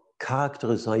for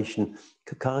characterizing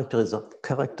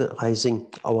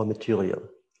our material.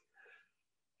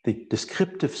 The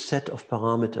descriptive set of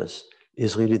parameters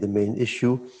is really the main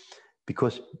issue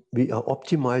because we are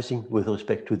optimizing with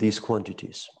respect to these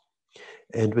quantities.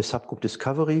 And with subgroup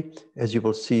discovery, as you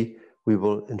will see, we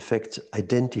will in fact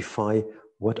identify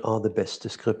what are the best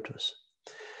descriptors.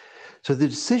 So the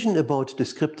decision about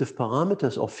descriptive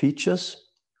parameters or features,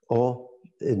 or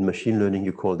in machine learning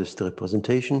you call this the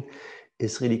representation,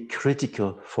 is really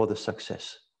critical for the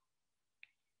success.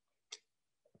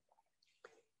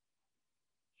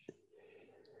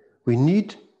 We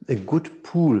need a good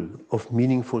pool of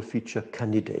meaningful feature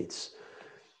candidates.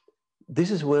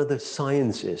 This is where the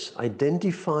science is,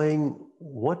 identifying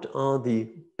what are the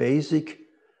basic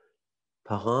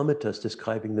parameters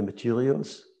describing the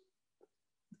materials,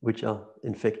 which are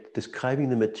in fact describing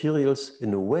the materials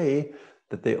in a way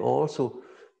that they also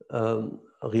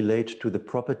relate to the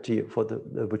property for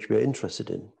which we are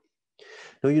interested in.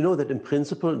 Now, you know that in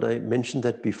principle, and I mentioned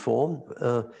that before,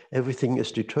 everything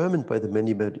is determined by the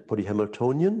many-body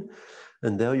Hamiltonian.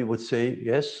 And there you would say,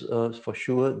 yes, for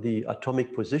sure, the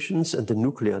atomic positions and the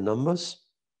nuclear numbers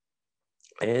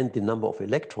and the number of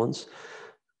electrons,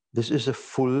 this is a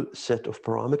full set of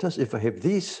parameters. If I have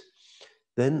these,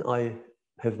 then I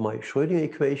have my Schrödinger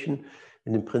equation,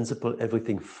 and in principle,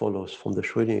 everything follows from the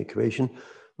Schrödinger equation.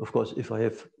 Of course, if I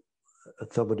have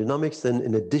thermodynamics, then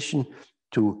in addition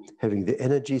to having the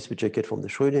energies which I get from the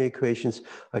Schrödinger equations,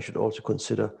 I should also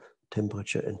consider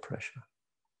temperature and pressure.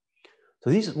 So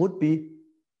these would be,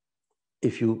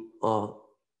 if you are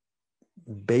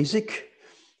basic,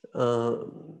 then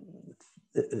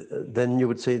you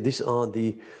would say these are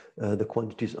the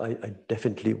quantities I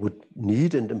definitely would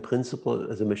need. And in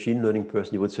principle, as a machine learning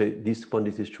person, you would say these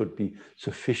quantities should be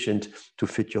sufficient to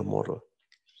fit your model.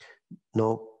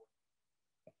 Now,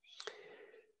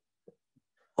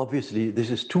 obviously,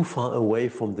 this is too far away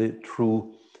from the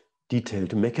true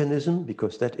detailed mechanism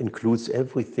because that includes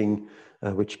everything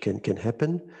which can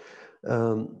happen.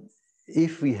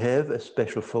 If we have a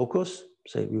special focus,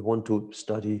 say we want to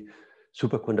study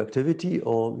superconductivity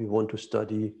or we want to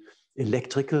study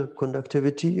electrical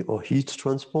conductivity or heat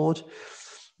transport,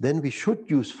 then we should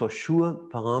use for sure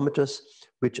parameters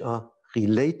which are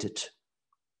related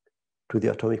to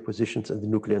the atomic positions and the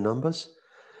nuclear numbers.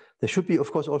 They should be,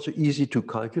 of course, also easy to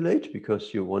calculate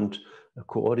because you want a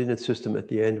coordinate system at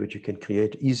the end which you can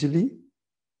create easily.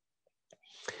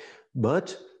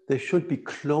 But they should be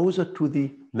closer to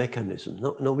the mechanism.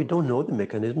 Now we don't know the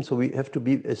mechanism, so we have to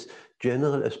be as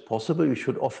general as possible. We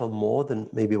should offer more than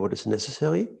maybe what is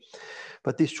necessary.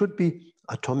 But these should be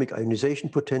atomic ionization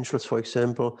potentials, for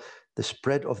example, the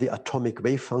spread of the atomic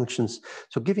wave functions.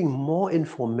 So giving more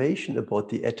information about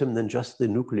the atom than just the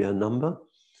nuclear number,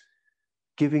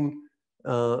 giving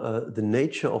the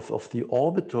nature of the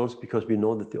orbitals, because we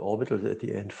know that the orbitals at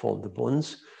the end form the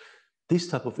bonds. This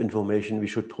type of information we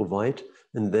should provide,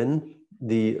 and then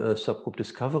the subgroup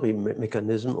discovery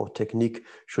mechanism or technique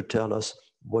should tell us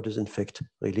what is in fact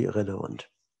really relevant.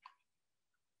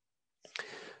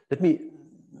 Let me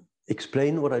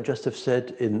explain what I just have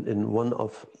said in one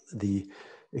of the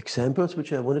examples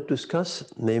which I wanted to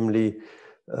discuss, namely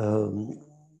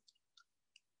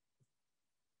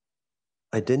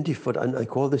I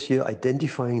call this here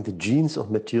identifying the genes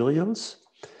of materials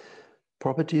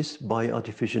properties by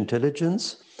artificial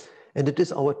intelligence. And it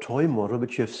is our toy model,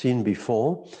 which you have seen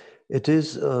before. It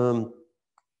is the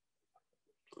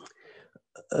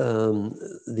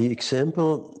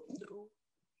example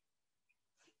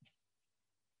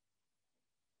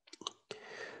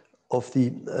of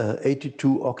the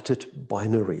 82 octet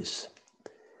binaries,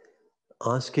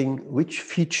 asking which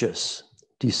features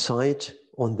decide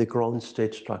on the ground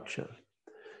state structure.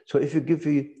 So if you give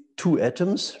me 2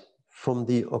 atoms from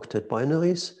the octet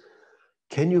binaries,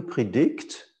 can you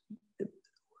predict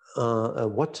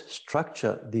what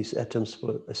structure these atoms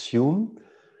will assume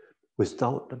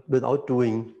without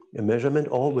doing a measurement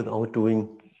or without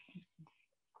doing,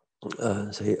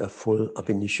 say, a full ab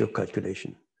initio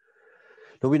calculation?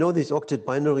 Now we know these octet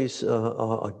binaries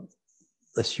are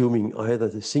assuming either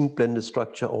the zinc blended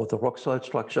structure or the rock salt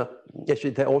structure. Actually,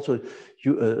 they also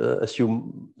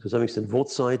assume to some extent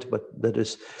wurtzite, but that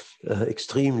is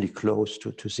extremely close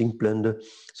to zinc blende.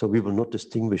 So we will not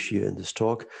distinguish here in this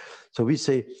talk. So we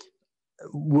say,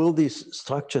 will these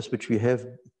structures which we have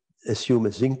assume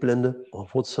a zinc blende or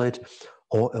wurtzite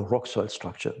or a rock salt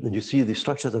structure? And you see the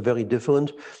structures are very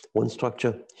different. One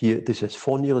structure here, this has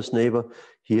 4 nearest neighbor.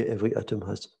 Here, every atom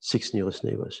has 6 nearest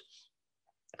neighbors.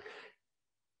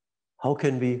 How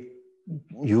can we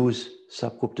use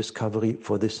subgroup discovery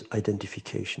for this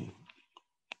identification?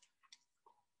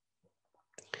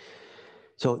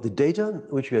 So the data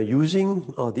which we are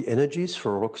using are the energies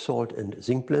for rock salt and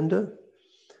zinc blende.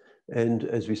 And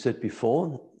as we said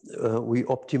before, we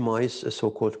optimize a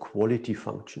so-called quality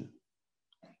function.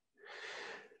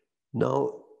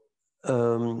 Now,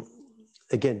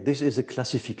 again, this is a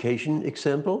classification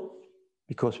example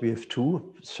because we have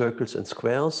 2 circles and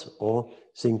squares, or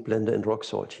zinc blende and rock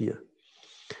salt here.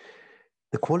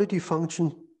 The quality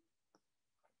function,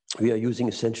 we are using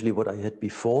essentially what I had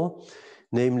before,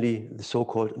 namely the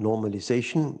so-called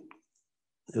normalization,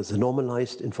 the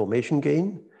normalized information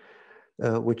gain,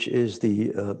 which is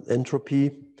the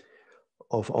entropy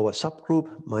of our subgroup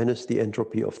minus the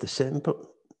entropy of the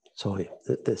sample. Sorry,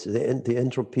 the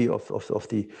entropy of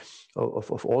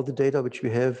all the data which we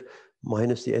have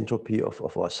minus the entropy of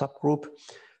our subgroup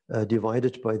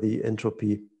divided by the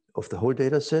entropy of the whole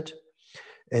data set.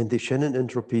 And the Shannon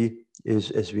entropy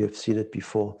is, as we have seen it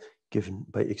before, given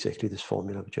by exactly this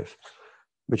formula,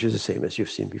 which is the same as you've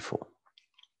seen before.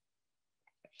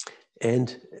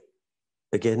 And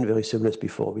again, very similar as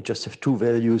before, we just have 2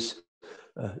 values,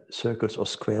 circles or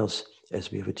squares,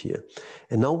 as we have it here.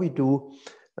 And now we do,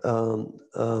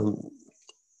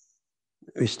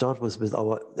 we start with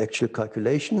our actual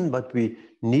calculation, but we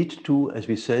need to, as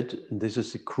we said, and this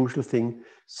is the crucial thing,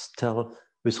 tell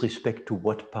with respect to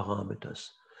what parameters.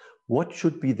 What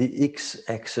should be the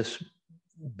x-axis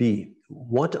be?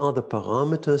 What are the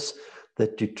parameters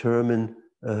that determine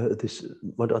this?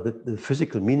 What are the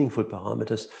physical meaningful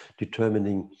parameters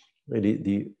determining really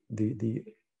the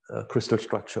crystal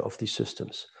structure of these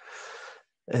systems?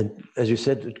 And as you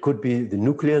said, it could be the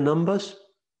nuclear numbers,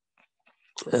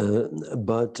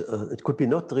 but it could be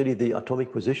not really the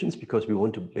atomic positions, because we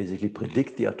want to basically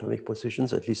predict the atomic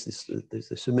positions, at least this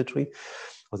the symmetry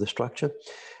of the structure.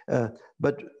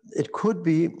 But it could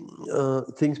be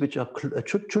things which are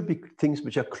should be things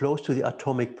which are close to the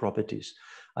atomic properties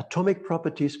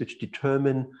which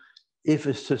determine if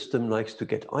a system likes to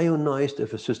get ionized,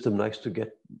 if a system likes to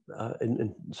get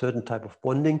in certain type of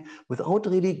bonding, without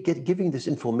really giving this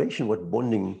information what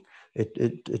bonding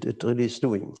it really is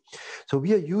doing. So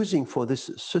we are using for this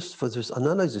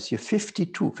analysis here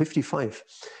 55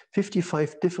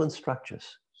 different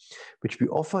structures, which we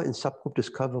offer in subgroup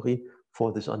discovery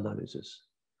for this analysis.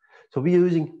 So we are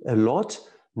using a lot,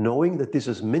 knowing that this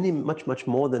is much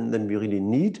more than we really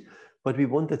need, but we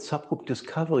want that subgroup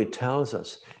discovery tells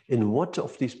us in what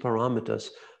of these parameters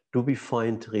do we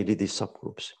find really these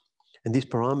subgroups. And these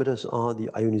parameters are the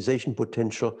ionization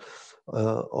potential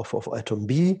of atom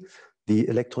B, the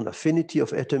electron affinity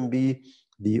of atom B,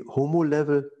 the HOMO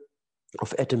level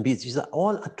of atom B. These are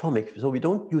all atomic, so we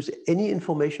don't use any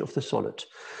information of the solid.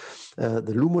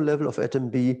 The LUMO level of atom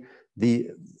B, the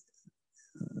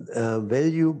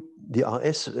value, the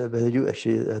RS value,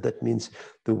 actually that means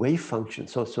the wave function.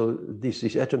 So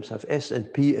these atoms have S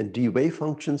and P and D wave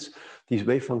functions. These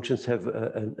wave functions have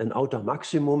an outer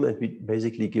maximum, and we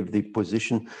basically give the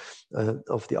position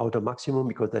of the outer maximum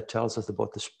because that tells us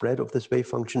about the spread of this wave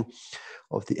function,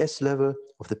 of the S level,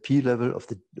 of the P level, of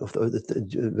the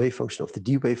wave function, of the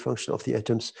D wave function of the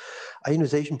atoms.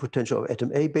 Ionization potential of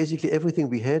atom A, basically everything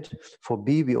we had for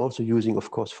B, we're also using,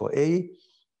 of course, for A.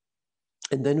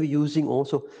 And then we're using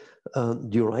also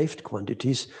derived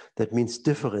quantities. That means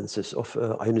differences of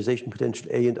ionization potential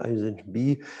A and ionization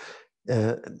B,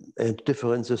 and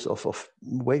differences of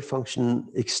wave function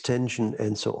extension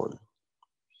and so on.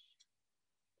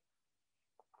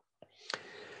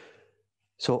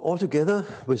 So altogether,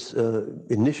 with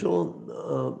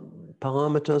initial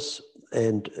parameters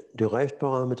and derived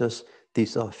parameters,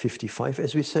 these are 55,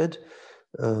 as we said.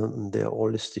 They're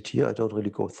all listed here. I don't really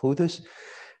go through this.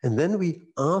 And then we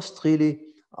asked really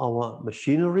our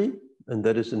machinery, and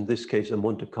that is in this case a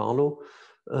Monte Carlo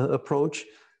approach,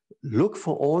 look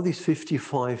for all these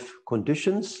 55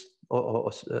 conditions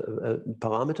or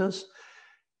parameters,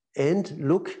 and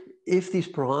look if these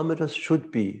parameters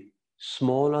should be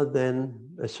smaller than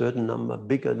a certain number,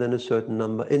 bigger than a certain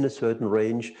number, in a certain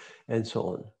range, and so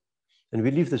on. And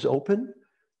we leave this open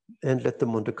and let the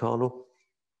Monte Carlo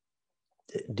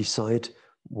decide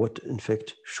what in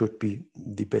fact should be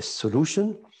the best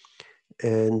solution.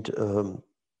 And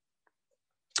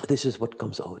this is what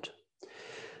comes out.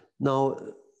 Now,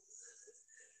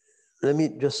 let me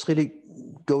just really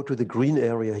go to the green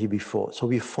area here before. So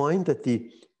we find that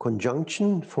the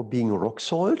conjunction for being rock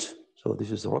salt, so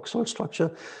this is the rock salt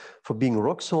structure, for being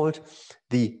rock salt,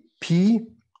 the P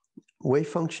wave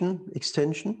function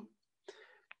extension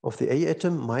of the A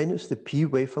atom minus the P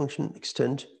wave function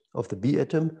extent of the B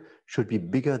atom should be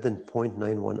bigger than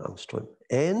 0.91 angstrom.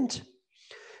 And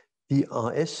the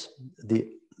RS, the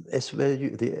S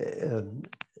value, the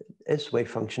S wave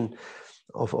function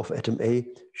of atom A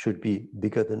should be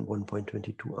bigger than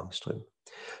 1.22 angstrom.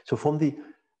 So from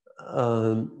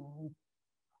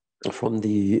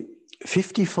the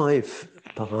 55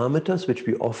 parameters which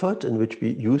we offered and which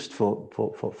we used for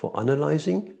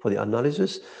analyzing, for the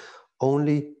analysis,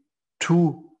 only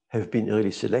 2 have been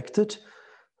really selected.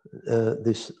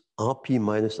 This RP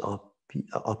minus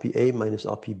RPA minus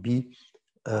RPB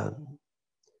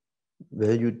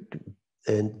value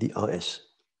and the RS.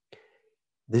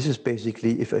 This is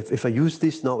basically, if I use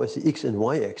this now as the X and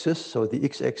Y axis, so the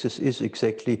X axis is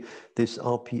exactly this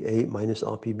RPA minus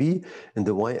RPB, and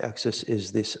the Y axis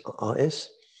is this RS.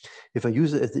 If I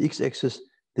use it as the X axis,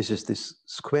 this is this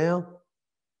square,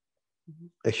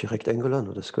 actually rectangular,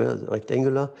 not a square,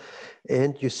 rectangular,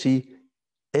 and you see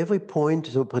every point,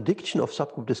 so prediction of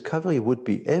subgroup discovery would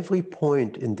be every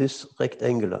point in this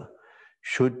rectangular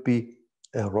should be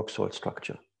a rock salt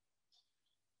structure.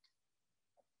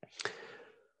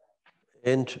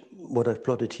 And what I've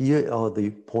plotted here are the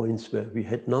points where we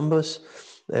had numbers,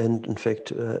 and in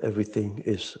fact, everything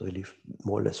is really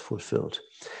more or less fulfilled.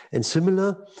 And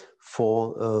similar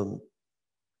for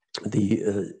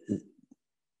the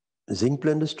zinc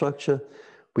blende structure,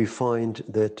 we find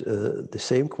that the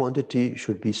same quantity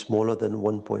should be smaller than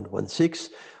 1.16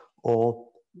 or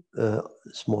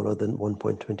smaller than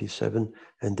 1.27,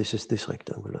 and this is this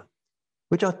rectangular.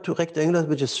 Which are 2 rectangulars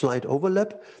with a slight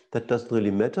overlap. That doesn't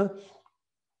really matter.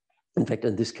 In fact,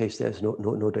 in this case, there's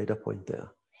no data point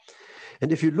there. And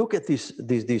if you look at these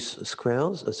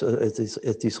squares, at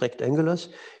these rectangulars,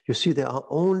 you see there are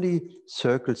only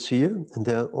circles here, and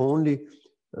there are only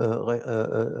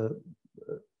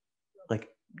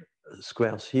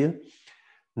squares here.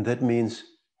 And that means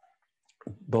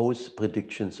both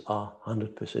predictions are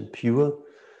 100% pure.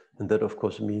 And that, of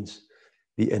course, means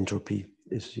the entropy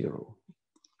is 0.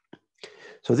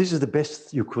 So this is the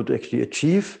best you could actually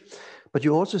achieve. But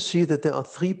you also see that there are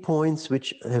 3 points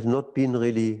which have not been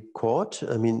really caught.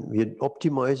 I mean, we're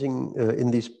optimizing in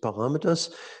these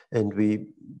parameters, and we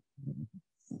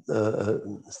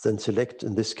then select,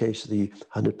 in this case, the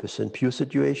 100% pure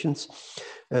situations.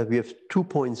 We have 2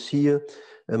 points here,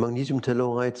 magnesium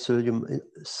telluride,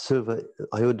 silver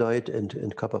iodide,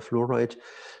 and copper fluoride,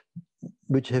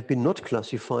 which have been not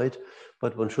classified,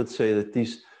 but one should say that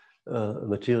these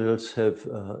materials have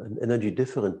an energy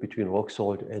difference between rock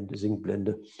salt and zinc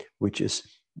blende, which is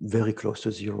very close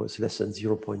to 0. It's less than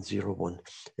 0.01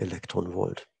 electron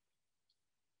volt.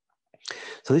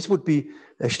 So this would be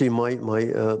actually my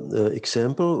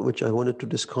example, which I wanted to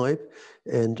describe.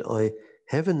 And I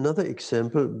have another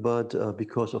example, but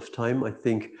because of time, I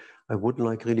think I would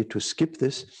like really to skip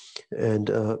this. And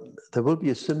there will be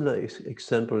a similar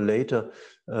example later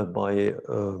by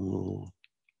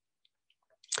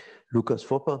Lukas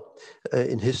Fopper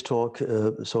in his talk.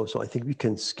 So I think we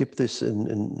can skip this.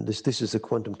 This is a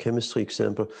quantum chemistry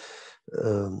example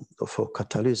for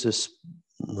catalysis.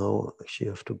 Now, actually,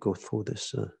 I have to go through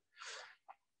this.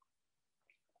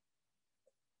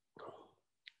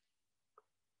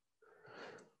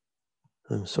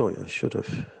 I'm sorry, I should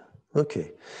have.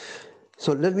 Okay.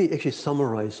 So let me actually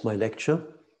summarize my lecture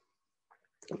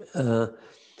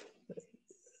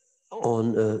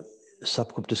on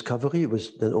subgroup discovery. It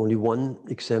was then only one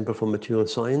example for material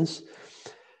science.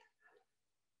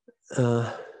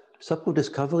 Subgroup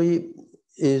discovery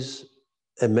is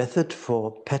a method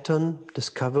for pattern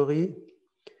discovery,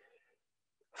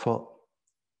 for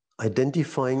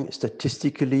identifying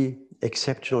statistically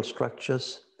exceptional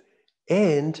structures,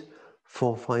 and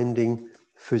for finding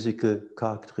physical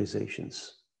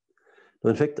characterizations. Now,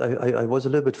 in fact, I was a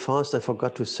little bit fast. I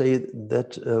forgot to say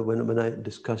that when I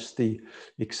discussed the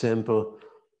example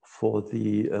for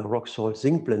the rock salt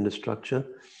zinc blende structure,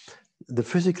 the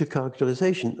physical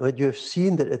characterization, right? You have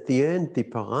seen that at the end, the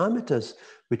parameters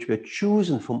which were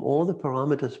chosen from all the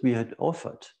parameters we had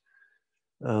offered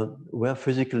were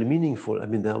physically meaningful. I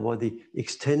mean, there were the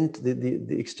extent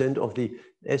of the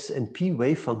S and P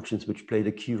wave functions which played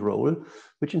a key role,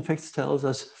 which in fact tells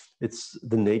us it's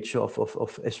the nature of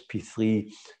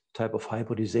sp3 type of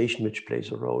hybridization which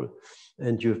plays a role.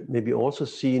 And you've maybe also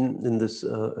seen in this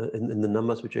in the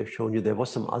numbers which I've shown you, there was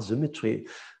some asymmetry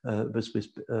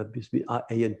between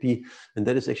A and B, and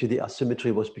that is actually the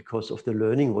asymmetry was because of the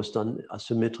learning was done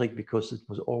asymmetric, because it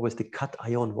was always the cut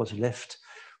ion was left.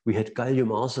 We had gallium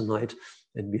arsenide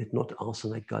and we had not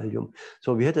arsenide gallium.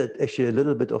 So we had actually a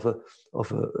little bit of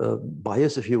a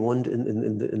bias, if you want,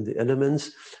 in the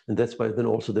elements. And that's why then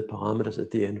also the parameters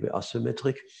at the end were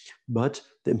asymmetric. But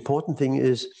the important thing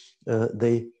is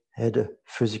they had a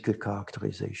physical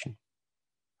characterization.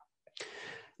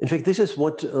 In fact, this is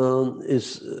what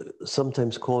is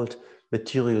sometimes called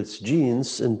materials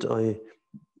genes. And I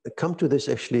come to this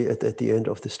actually at the end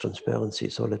of this transparency.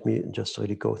 So let me just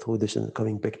really go through this and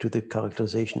coming back to the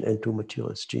characterization and to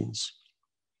materials genes.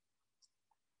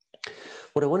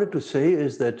 What I wanted to say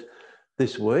is that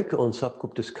this work on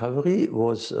subgroup discovery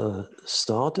was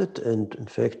started and in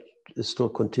fact is still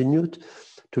continued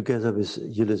together with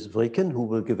Yildiz Vreken, who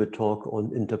will give a talk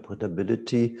on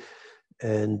interpretability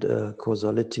and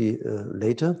causality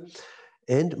later.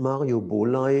 And Mario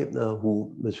Bolai,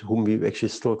 with whom we actually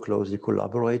still closely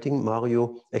collaborating.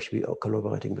 Mario, actually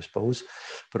collaborating with both,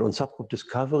 but on subgroup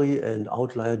discovery and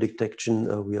outlier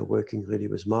detection, we are working really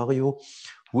with Mario,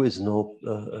 who is now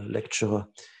a lecturer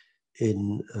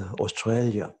in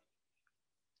Australia.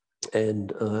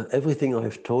 And everything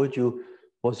I've told you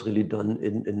was really done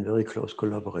in very close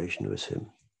collaboration with him.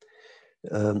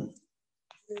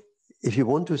 If you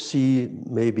want to see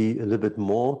maybe a little bit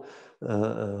more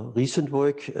recent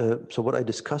work, so what I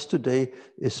discussed today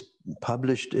is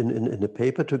published in a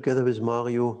paper together with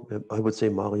Mario. I would say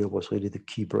Mario was really the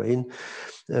key brain,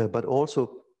 but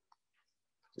also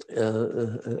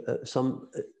some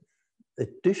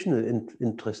additional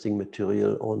interesting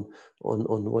material on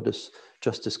what is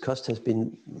just discussed has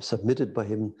been submitted by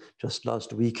him just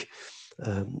last week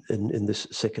in this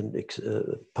second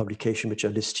publication, which I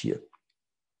list here.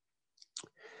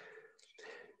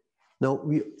 Now,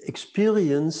 we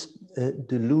experience a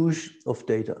deluge of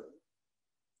data,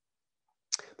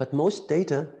 but most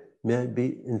data may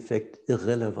be, in fact,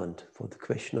 irrelevant for the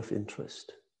question of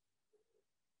interest.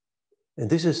 And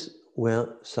this is where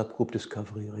subgroup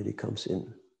discovery really comes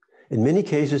in. In many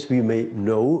cases, we may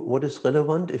know what is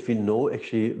relevant if we know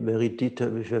actually very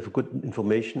detailed, if we have good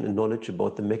information and knowledge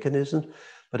about the mechanism,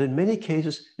 but in many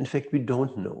cases, in fact, we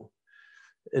don't know.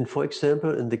 And for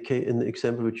example, in the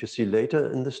example which you see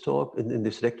later in this talk, in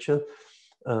this lecture,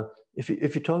 if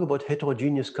you talk about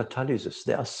heterogeneous catalysis,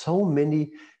 there are so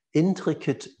many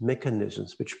intricate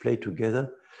mechanisms which play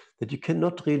together that you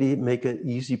cannot really make an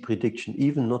easy prediction,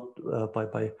 even not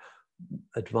by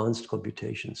advanced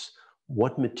computations.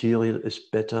 What material is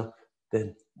better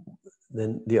than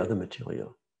the other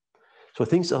material? So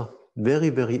things are very,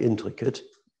 very intricate.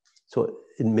 So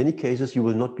in many cases, you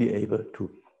will not be able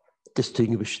to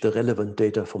distinguish the relevant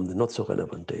data from the not so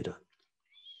relevant data.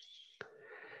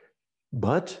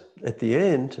 But at the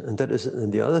end, and that is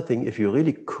and the other thing, if you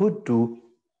really could do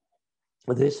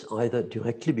this either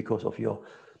directly because of your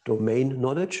domain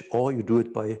knowledge, or you do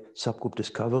it by subgroup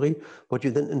discovery. What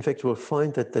you then, in fact, will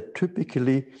find that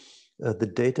typically the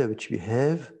data which we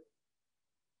have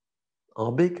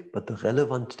are big, but the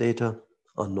relevant data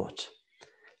are not.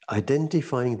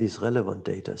 Identifying these relevant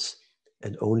data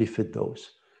and only fit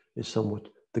those is somewhat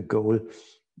the goal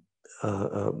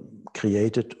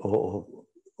created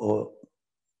or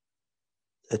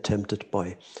attempted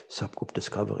by subgroup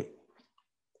discovery.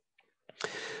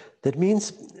 That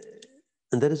means,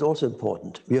 and that is also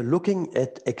important, we are looking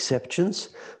at exceptions,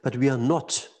 but we are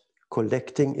not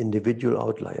collecting individual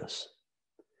outliers.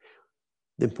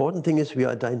 The important thing is we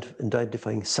are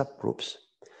identifying subgroups.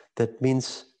 That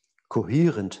means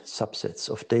coherent subsets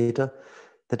of data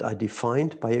that are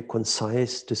defined by a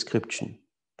concise description.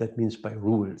 That means by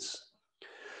rules.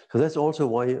 So that's also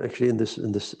why actually in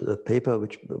this paper,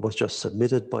 which was just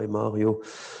submitted by Mario,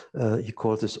 he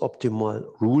calls this optimal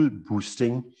rule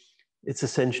boosting. It's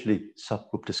essentially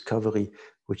subgroup discovery,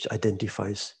 which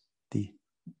identifies the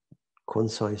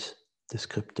concise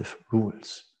descriptive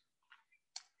rules.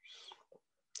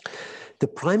 The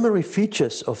primary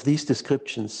features of these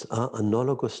descriptions are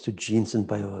analogous to genes in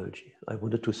biology. I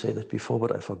wanted to say that before,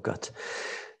 but I forgot.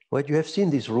 Right, you have seen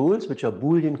these rules, which are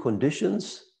Boolean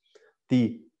conditions.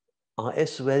 The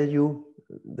RS value,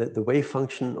 the wave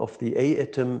function of the A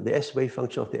atom, the S wave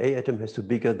function of the A atom has to be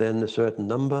bigger than a certain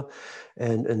number,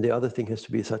 and the other thing has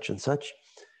to be such and such.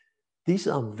 These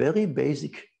are very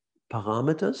basic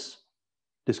parameters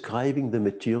describing the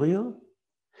material,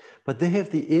 but they have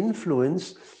the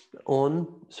influence on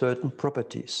certain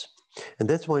properties. And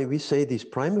that's why we say these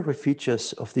primary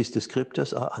features of these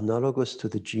descriptors are analogous to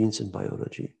the genes in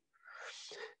biology,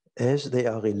 as they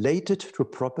are related to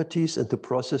properties and to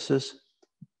processes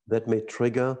that may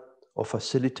trigger or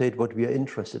facilitate what we are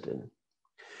interested in.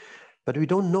 But we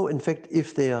don't know, in fact,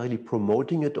 if they are really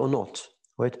promoting it or not,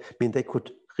 right? I mean, they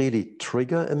could really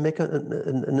trigger an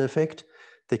effect.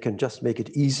 They can just make it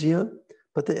easier,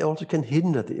 but they also can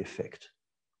hinder the effect,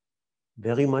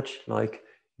 very much like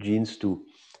genes do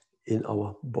in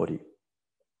our body.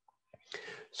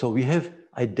 So we have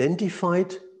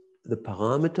identified the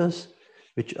parameters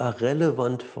which are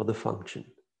relevant for the function.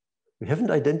 We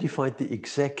haven't identified the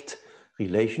exact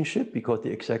relationship, because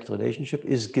the exact relationship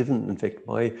is given, in fact,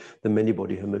 by the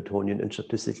many-body Hamiltonian in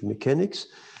statistical mechanics,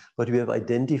 but we have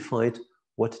identified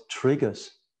what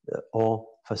triggers or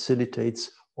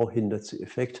facilitates or hinders the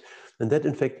effect. And that,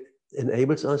 in fact,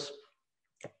 enables us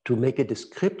to make a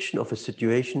description of a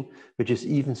situation which is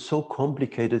even so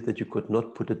complicated that you could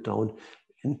not put it down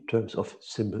in terms of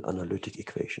simple analytic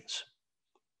equations.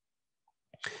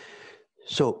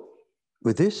 So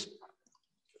with this,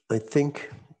 I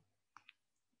think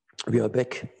we are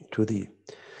back to the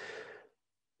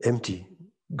empty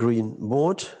green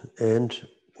board, and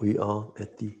we are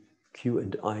at the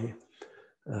Q&A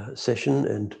session,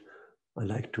 and I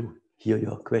like to hear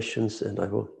your questions, and I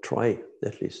will try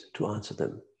at least to answer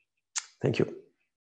them. Thank you.